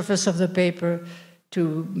the surface of the paper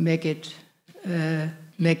to make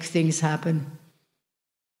things happen.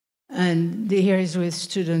 And here is with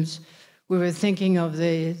students. We were thinking of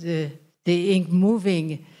the ink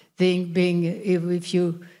moving, the ink being, if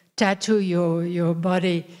you tattoo your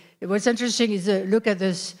body. What's interesting is look at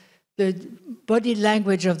this, the body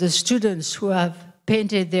language of the students who have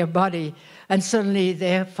painted their body, and suddenly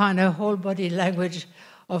they find a whole body language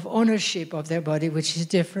of ownership of their body, which is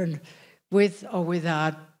different with or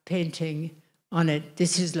without painting on it.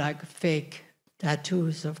 This is like fake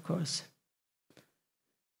tattoos, of course.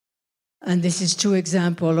 And this is two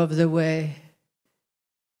examples of the way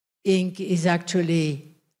ink is actually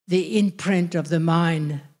the imprint of the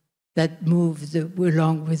mind that moves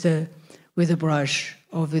along with a brush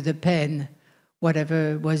or with a pen,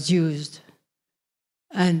 whatever was used.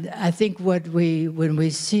 And I think when we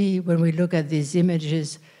look at these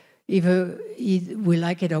images, either we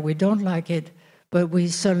like it or we don't like it, but we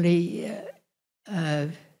suddenly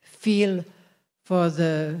feel for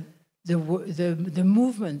the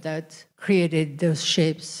movement that created those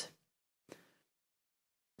shapes.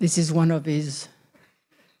 This is one of his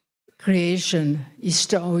creation.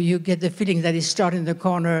 You get the feeling that he started in the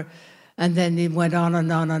corner, and then it went on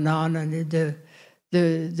and on and on, and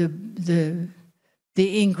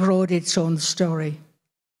the ink wrote its own story.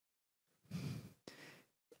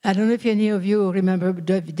 I don't know if any of you remember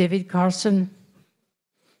David Carson.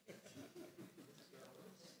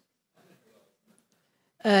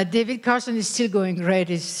 David Carson is still going great.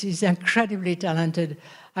 He's incredibly talented.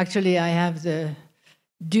 Actually, I have the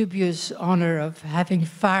dubious honor of having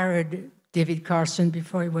fired David Carson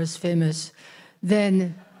before he was famous.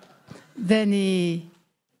 Then he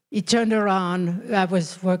turned around. I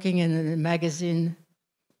was working in a magazine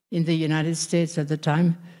in the United States at the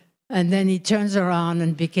time. And then he turns around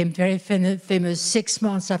and became very famous 6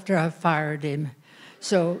 months after I fired him.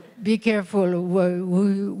 So be careful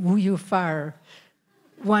who you fire.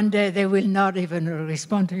 One day they will not even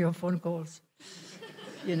respond to your phone calls,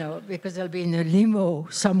 because they'll be in a limo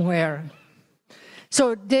somewhere.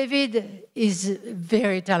 So David is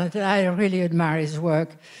very talented. I really admire his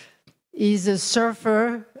work. He's a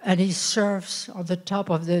surfer, and he surfs on the top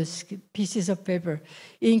of those pieces of paper.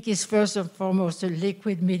 Ink is first and foremost a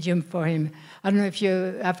liquid medium for him. I don't know if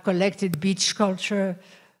you have collected beach sculpture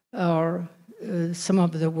or some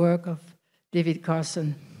of the work of David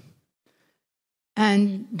Carson.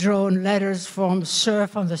 And drawn letters form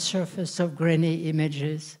surf on the surface of grainy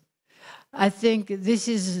images. I think this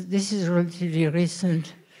is relatively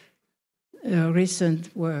recent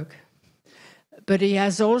work. But he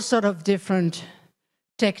has all sort of different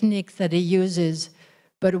techniques that he uses.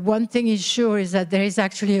 But one thing is sure is that there is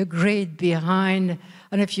actually a grade behind, I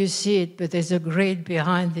don't know if you see it, but there's a grade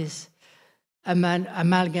behind this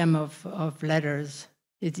amalgam of letters.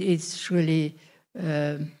 It's really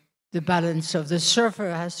the balance of the surfer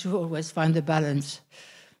has to always find the balance.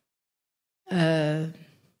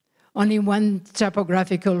 Only one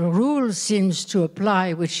typographical rule seems to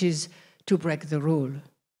apply, which is to break the rule.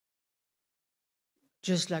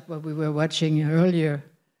 Just like what we were watching earlier,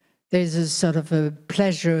 there's a sort of a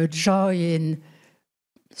pleasure, a joy in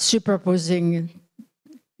superposing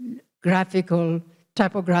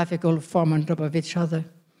typographical form on top of each other.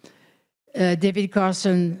 David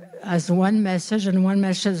Carson has one message, and one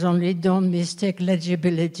message only: don't mistake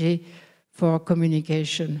legibility for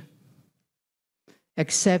communication.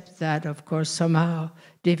 Except that, of course, somehow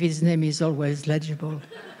David's name is always legible.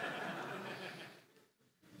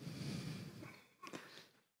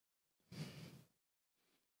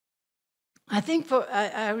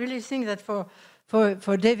 I really think that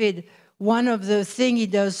for David, one of the things he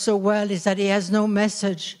does so well is that he has no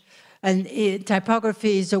message, and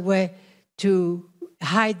typography is a way to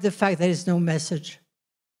hide the fact there is no message.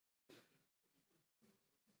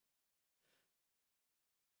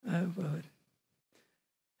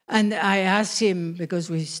 And I asked him, because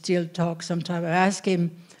we still talk sometimes, I asked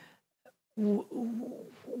him,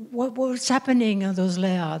 what's happening on those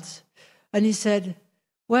layouts? And he said,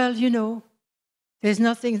 well, there's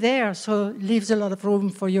nothing there, so it leaves a lot of room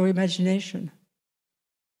for your imagination.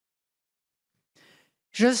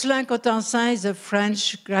 Jocelyn Cotensin is a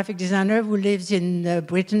French graphic designer who lives in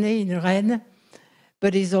Brittany, in Rennes,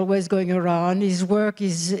 but he's always going around. His work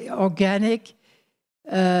is organic.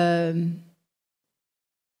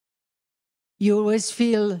 You always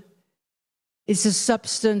feel it's a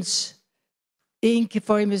substance. Ink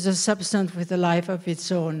for him is a substance with a life of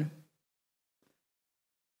its own.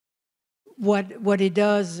 What he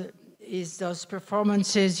does is those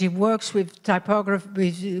performances. He works with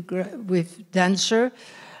typography, with dancer,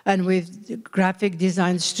 and with graphic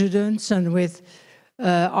design students, and with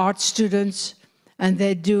art students, and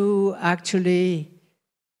they do actually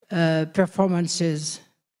performances,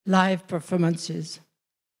 live performances.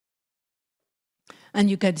 And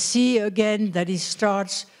you can see again that he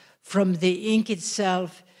starts from the ink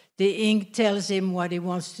itself. The ink tells him what he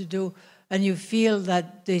wants to do. And you feel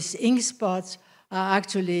that these ink spots are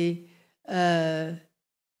actually the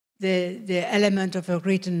element of a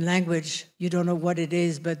written language. You don't know what it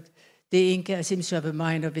is, but the ink seems to have a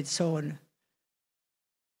mind of its own.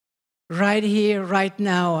 right here, right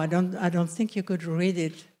now. I don't think you could read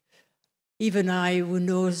it. Even I, who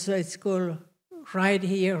knows it's called right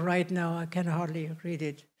here, right now, I can hardly read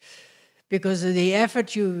it. Because of the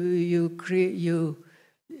effort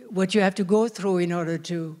what you have to go through in order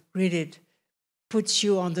to read it puts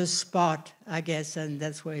you on the spot, I guess, and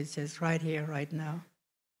that's why it says right here, right now.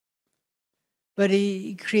 But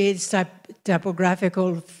he creates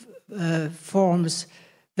typographical forms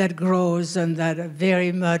that grows and that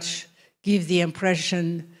very much give the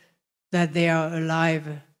impression that they are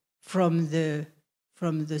alive from the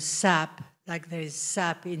sap, like there is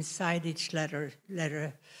sap inside each letter.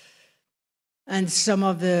 And some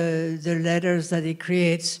of the letters that he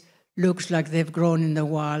creates looks like they've grown in the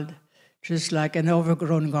wild, just like an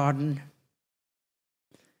overgrown garden.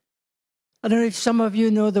 I don't know if some of you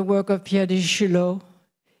know the work of Pierre de Chulot.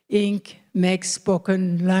 Ink makes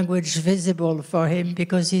spoken language visible for him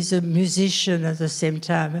because he's a musician at the same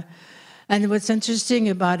time. And what's interesting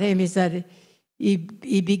about him is that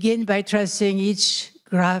he begins by tracing each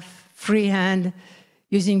graph freehand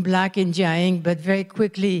using black India ink, but very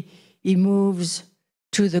quickly he moves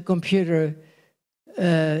to the computer.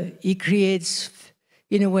 He creates,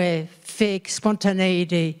 in a way, fake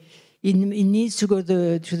spontaneity. He needs to go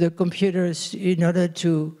to the computers in order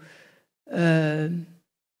to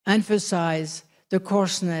emphasize the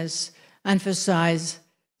coarseness, emphasize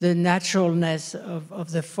the naturalness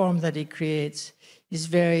of the form that he creates. He's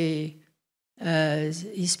very,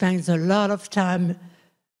 he spends a lot of time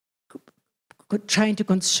trying to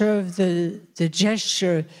conserve the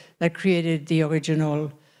gesture that created the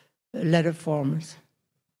original letter forms.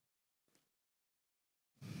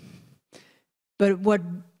 But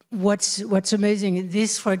what's amazing,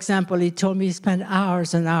 this, for example, he told me he spent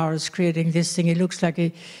hours and hours creating this thing. It looks like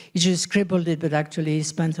he just scribbled it, but actually he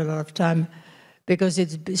spent a lot of time because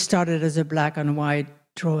it started as a black and white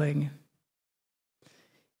drawing.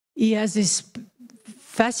 He has this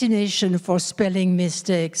fascination for spelling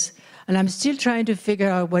mistakes, and I'm still trying to figure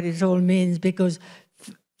out what it all means, because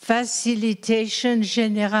facilitation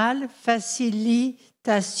générale,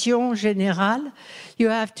 you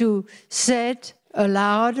have to say it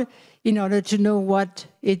aloud in order to know what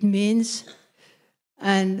it means.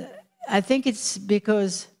 And I think it's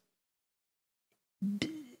because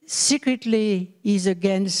secretly he's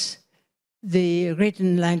against the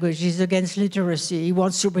written language, he's against literacy. He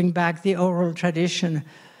wants to bring back the oral tradition.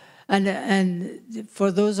 And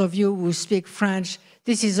for those of you who speak French,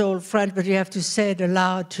 this is all French, but you have to say it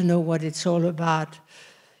aloud to know what it's all about.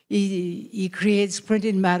 He creates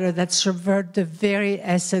printed matter that subvert the very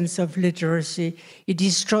essence of literacy. He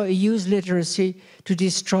uses literacy to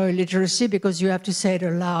destroy literacy because you have to say it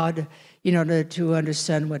aloud in order to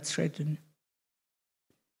understand what's written.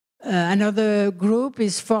 Another group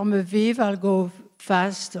is Forme Vive. I'll go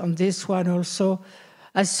fast on this one also.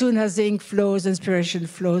 As soon as the ink flows, inspiration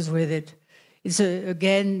flows with it. It's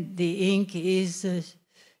again, the ink is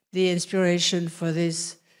the inspiration for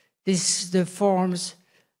the forms,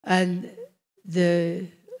 and the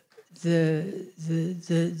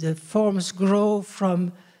forms grow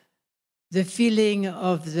from the feeling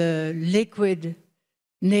of the liquid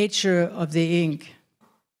nature of the ink.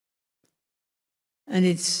 And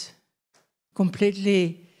it's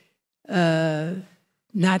completely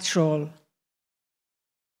natural,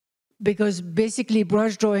 because basically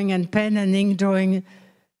brush drawing and pen and ink drawing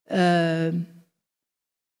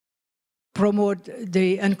promote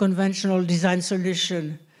the unconventional design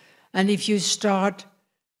solution. And if you start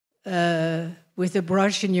with a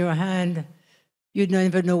brush in your hand, you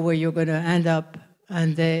never know where you're going to end up,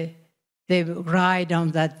 and they ride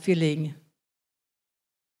on that feeling.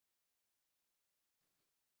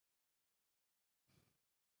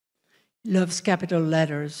 Loves capital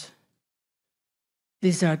letters.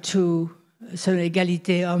 These are two. So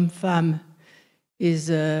Égalité homme-femme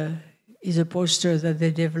is a poster that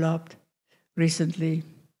they developed recently.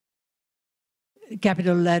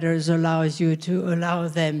 Capital letters allow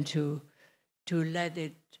them to let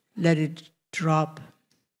it drop.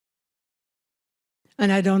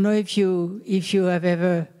 And I don't know if you have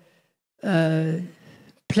ever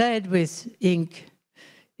played with ink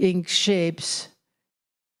shapes.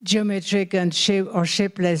 Geometric and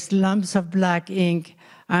shapeless lumps of black ink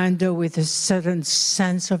are endowed with a certain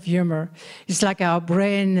sense of humor. It's like our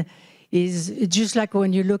brain is just like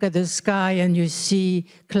when you look at the sky and you see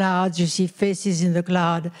clouds, you see faces in the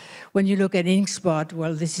cloud. When you look at ink spot,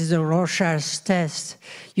 well, this is a Rorschach's test.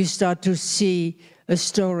 You start to see a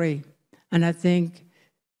story. And I think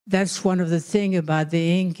that's one of the things about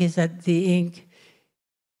the ink, is that the ink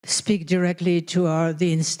speak directly to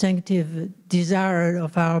the instinctive desire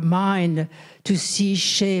of our mind to see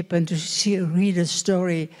shape and to read a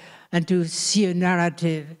story and to see a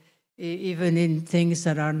narrative, even in things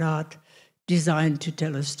that are not designed to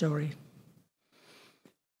tell a story.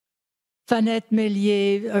 Fanette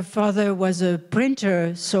Méliès, her father was a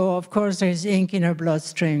printer, so of course there's ink in her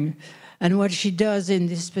bloodstream. And what she does in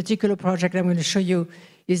this particular project I'm going to show you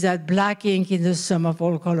is that black ink is the sum of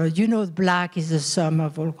all colors. You know black is the sum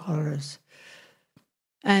of all colors.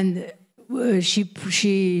 And she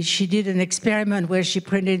did an experiment where she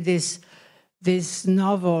printed this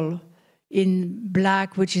novel in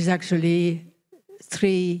black, which is actually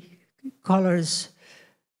 3 colors,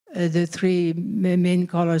 the 3 main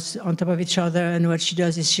colors on top of each other. And what she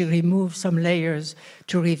does is she removes some layers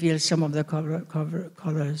to reveal some of the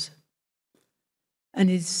colors. And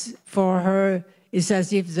it's, for her, it's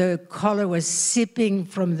as if the color was sipping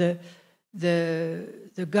from the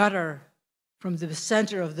gutter, from the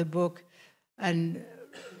center of the book, and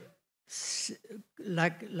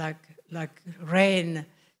like rain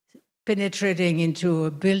penetrating into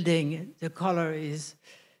a building, the color is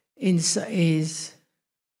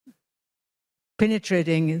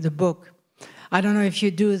penetrating the book. I don't know if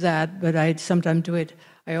you do that, but I sometimes do it.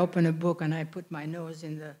 I open a book and I put my nose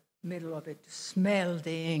in the middle of it to smell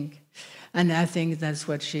the ink. And I think that's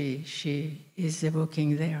what she is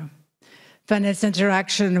evoking there. Fanette's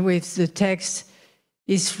interaction with the text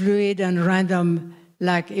is fluid and random,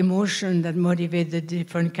 like emotion that motivate the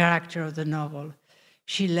different character of the novel.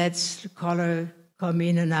 She lets the color come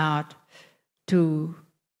in and out to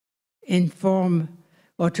inform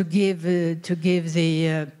or to give the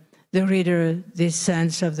reader this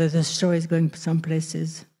sense of the story is going some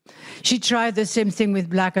places. She tried the same thing with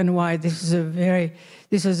black and white. This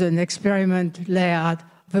was an experiment layout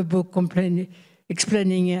of a book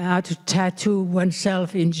explaining how to tattoo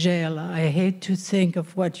oneself in jail. I hate to think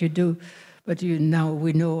of what you do, but now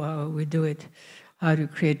we know how we do it, how to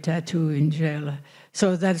create tattoo in jail.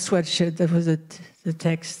 So that's what that was the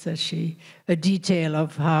text that a detail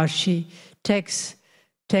of how she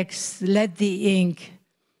let the ink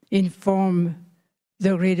inform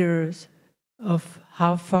the readers of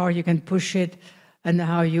how far you can push it and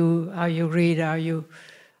how you read, how you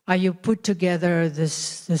put together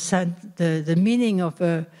the meaning of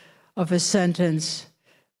a sentence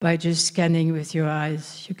by just scanning with your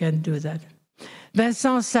eyes. You can do that.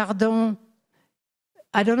 Vincent Sardon,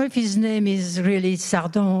 I don't know if his name is really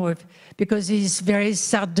Sardon because he's very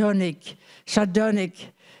sardonic.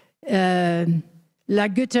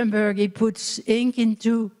 Like Gutenberg, he puts ink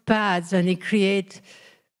into pads and he creates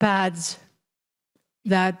pads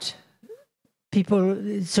that people,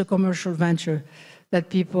 it's a commercial venture, that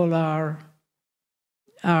people are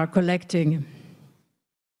collecting.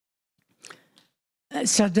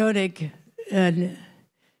 Sardonic and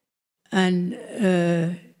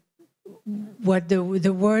what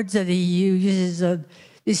the words that he uses,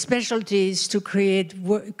 his specialty is to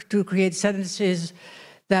create sentences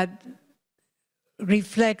that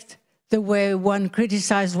reflect the way one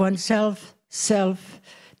criticizes oneself,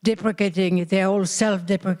 self-deprecating. They're all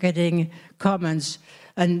self-deprecating comments,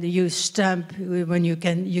 and you stamp when you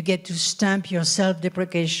get to stamp your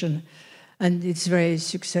self-deprecation, and it's very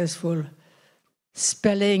successful.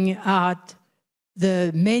 Spelling out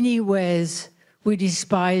the many ways we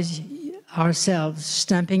despise ourselves,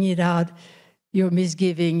 stamping it out, your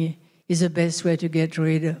misgiving is the best way to get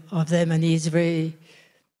rid of them, and he's very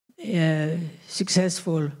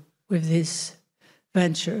successful with this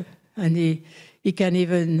venture, and you can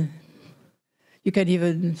even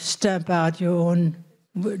stamp out your own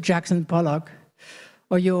Jackson Pollock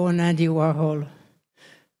or your own Andy Warhol.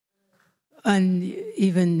 And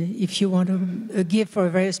even if you want a gift for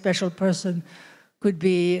a very special person, could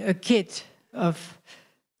be a kit of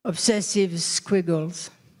obsessive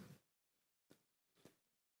squiggles.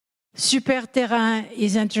 Superterrain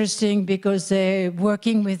is interesting because they're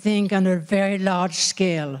working with ink on a very large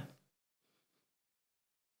scale.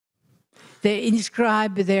 They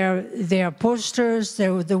inscribe their posters,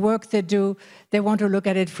 the work they do, they want to look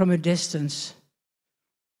at it from a distance.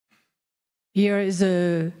 Here is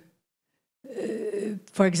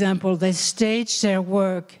for example, they staged their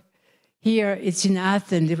work. Here it's in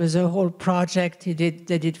Athens. It was a whole project they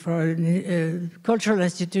did for a cultural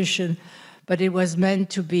institution, but it was meant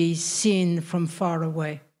to be seen from far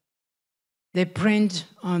away. They print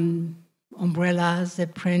on umbrellas, they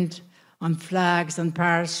print on flags, on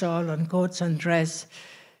parasol, on coats and dress.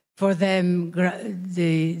 For them,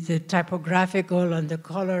 the typographical and the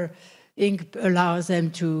color ink allows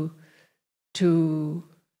them to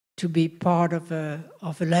be part of a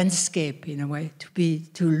landscape in a way,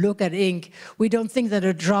 to look at ink. We don't think that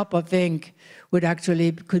a drop of ink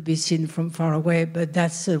could be seen from far away, but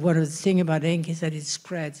that's one of the things about ink is that it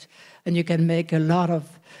spreads, and you can make a lot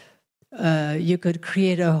of, you could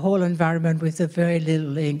create a whole environment with a very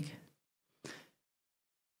little ink.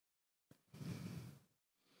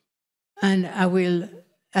 And I will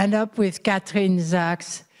end up with Catherine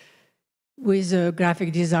Sachs, who is a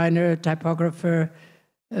graphic designer, a typographer,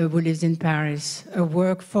 who lives in Paris. Her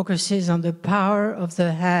work focuses on the power of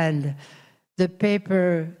the hand, the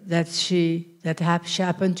paper that she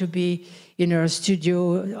happened to be in her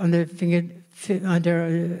studio under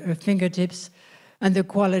her fingertips, and the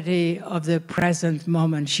quality of the present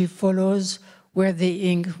moment. She follows where the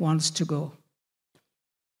ink wants to go.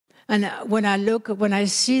 And when I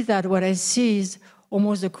see that, what I see is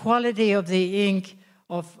almost the quality of the ink,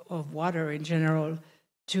 of water in general,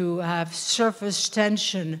 to have surface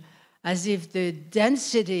tension, as if the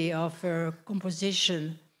density of her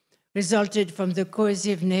composition resulted from the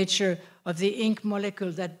cohesive nature of the ink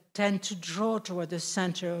molecule that tend to draw toward the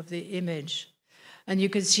center of the image. And you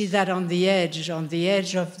can see that on the edge of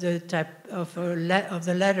the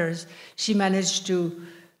letters. She managed to,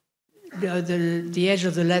 the edge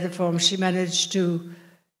of the letter form, she managed to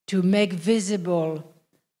make visible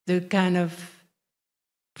the kind of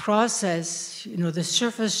process, the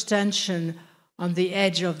surface tension on the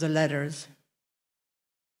edge of the letters.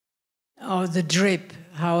 Or the drip,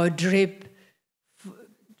 how a drip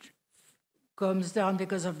comes down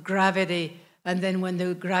because of gravity, and then when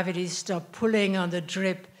the gravity stops pulling on the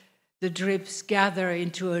drips gather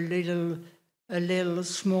into a little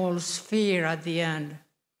small sphere at the end.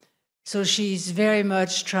 So she's very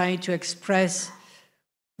much trying to express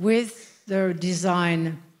with their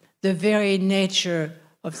design the very nature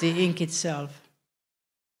of the ink itself.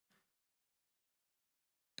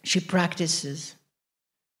 She practices.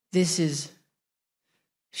 She's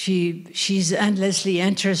endlessly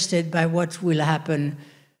interested by what will happen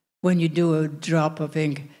when you do a drop of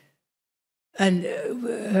ink. And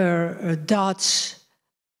her dots,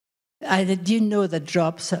 I didn't know that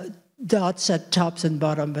dots at tops and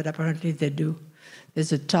bottom, but apparently they do.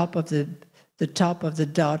 There's a top of the top of the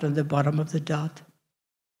dot and the bottom of the dot.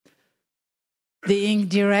 The ink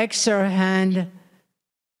directs her hand,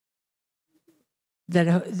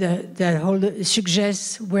 that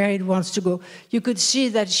suggests where it wants to go. You could see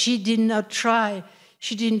that she didn't try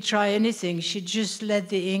anything. She just let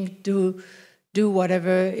the ink do whatever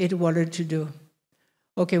it wanted to do.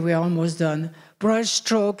 Okay, we're almost done. Brush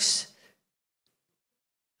strokes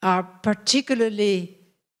are particularly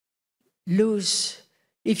loose.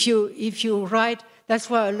 If you write, that's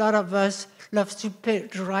why a lot of us love to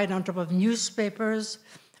write on top of newspapers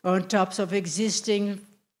or on tops of existing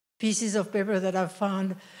pieces of paper that are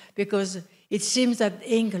found, because it seems that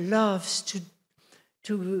ink loves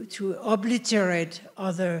to obliterate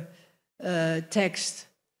other text.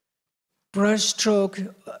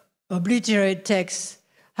 Brushstroke, obliterate texts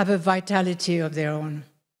have a vitality of their own.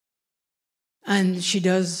 And she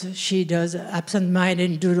does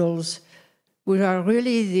absent-minded doodles, which are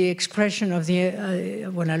really the expression of the,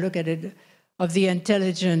 when I look at it, of the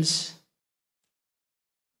intelligence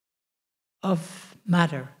of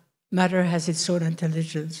matter. Matter has its own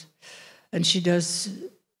intelligence. And she does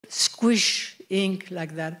squish ink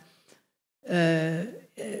like that.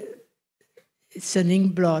 It's an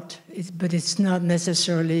ink blot, but it's not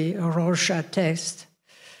necessarily a Rorschach text.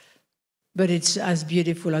 But it's as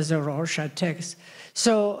beautiful as a Rorschach text.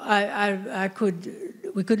 So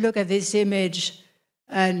we could look at this image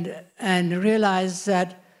and realize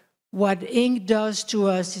that what ink does to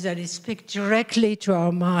us is that it speaks directly to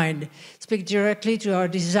our mind, speaks directly to our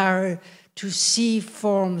desire to see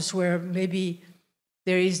forms where maybe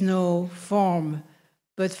there is no form,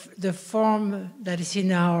 but the form that is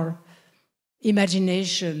in our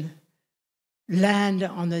imagination land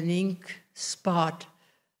on an ink spot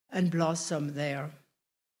and blossom there.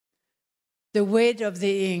 The weight of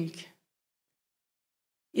the ink.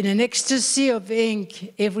 In an ecstasy of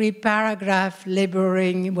ink, every paragraph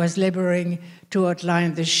was laboring to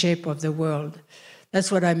outline the shape of the world.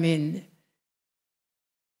 That's what I mean.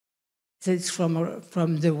 It's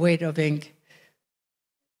from the weight of ink.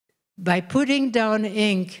 By putting down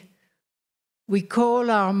ink, we call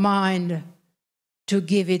our mind to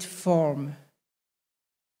give it form.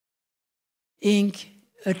 Ink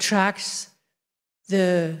attracts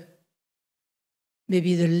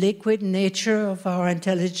maybe the liquid nature of our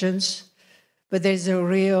intelligence, but there's a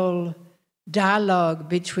real dialogue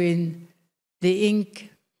between the ink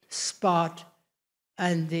spot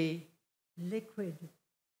and the liquid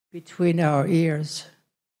between our ears.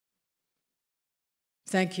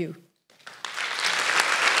 Thank you.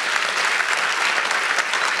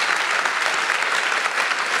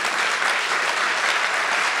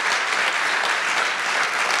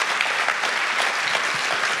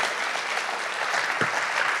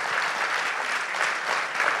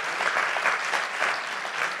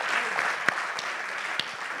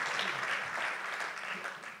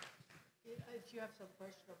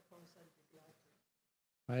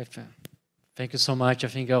 Right. Thank you so much. I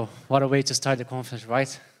think what a way to start the conference,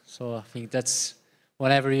 right? So I think that's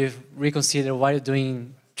whenever you reconsider why you're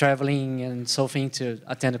doing traveling and so thing to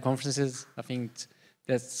attend the conferences, I think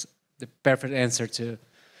that's the perfect answer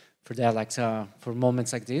for that, like for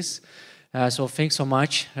moments like this. So thanks so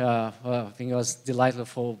much. Well, I think it was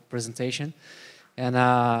delightful presentation,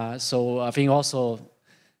 and so I think also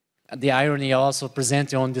the irony also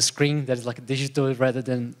presented on the screen that is like digital rather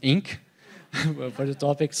than ink. For the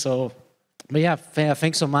topic. So, but yeah,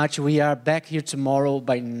 thanks so much. We are back here tomorrow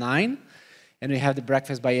by 9, and we have the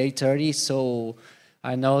breakfast by 8:30. So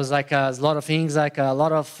I know it's like a lot of things, like a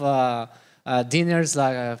lot of dinners,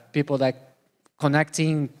 like people like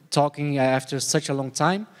connecting, talking after such a long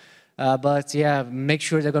time. But yeah, make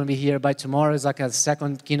sure they're going to be here by tomorrow. It's like a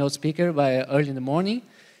second keynote speaker by early in the morning,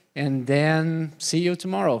 and then see you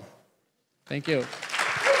tomorrow. Thank you.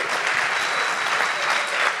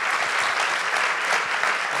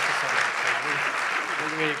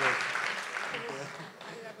 Really good.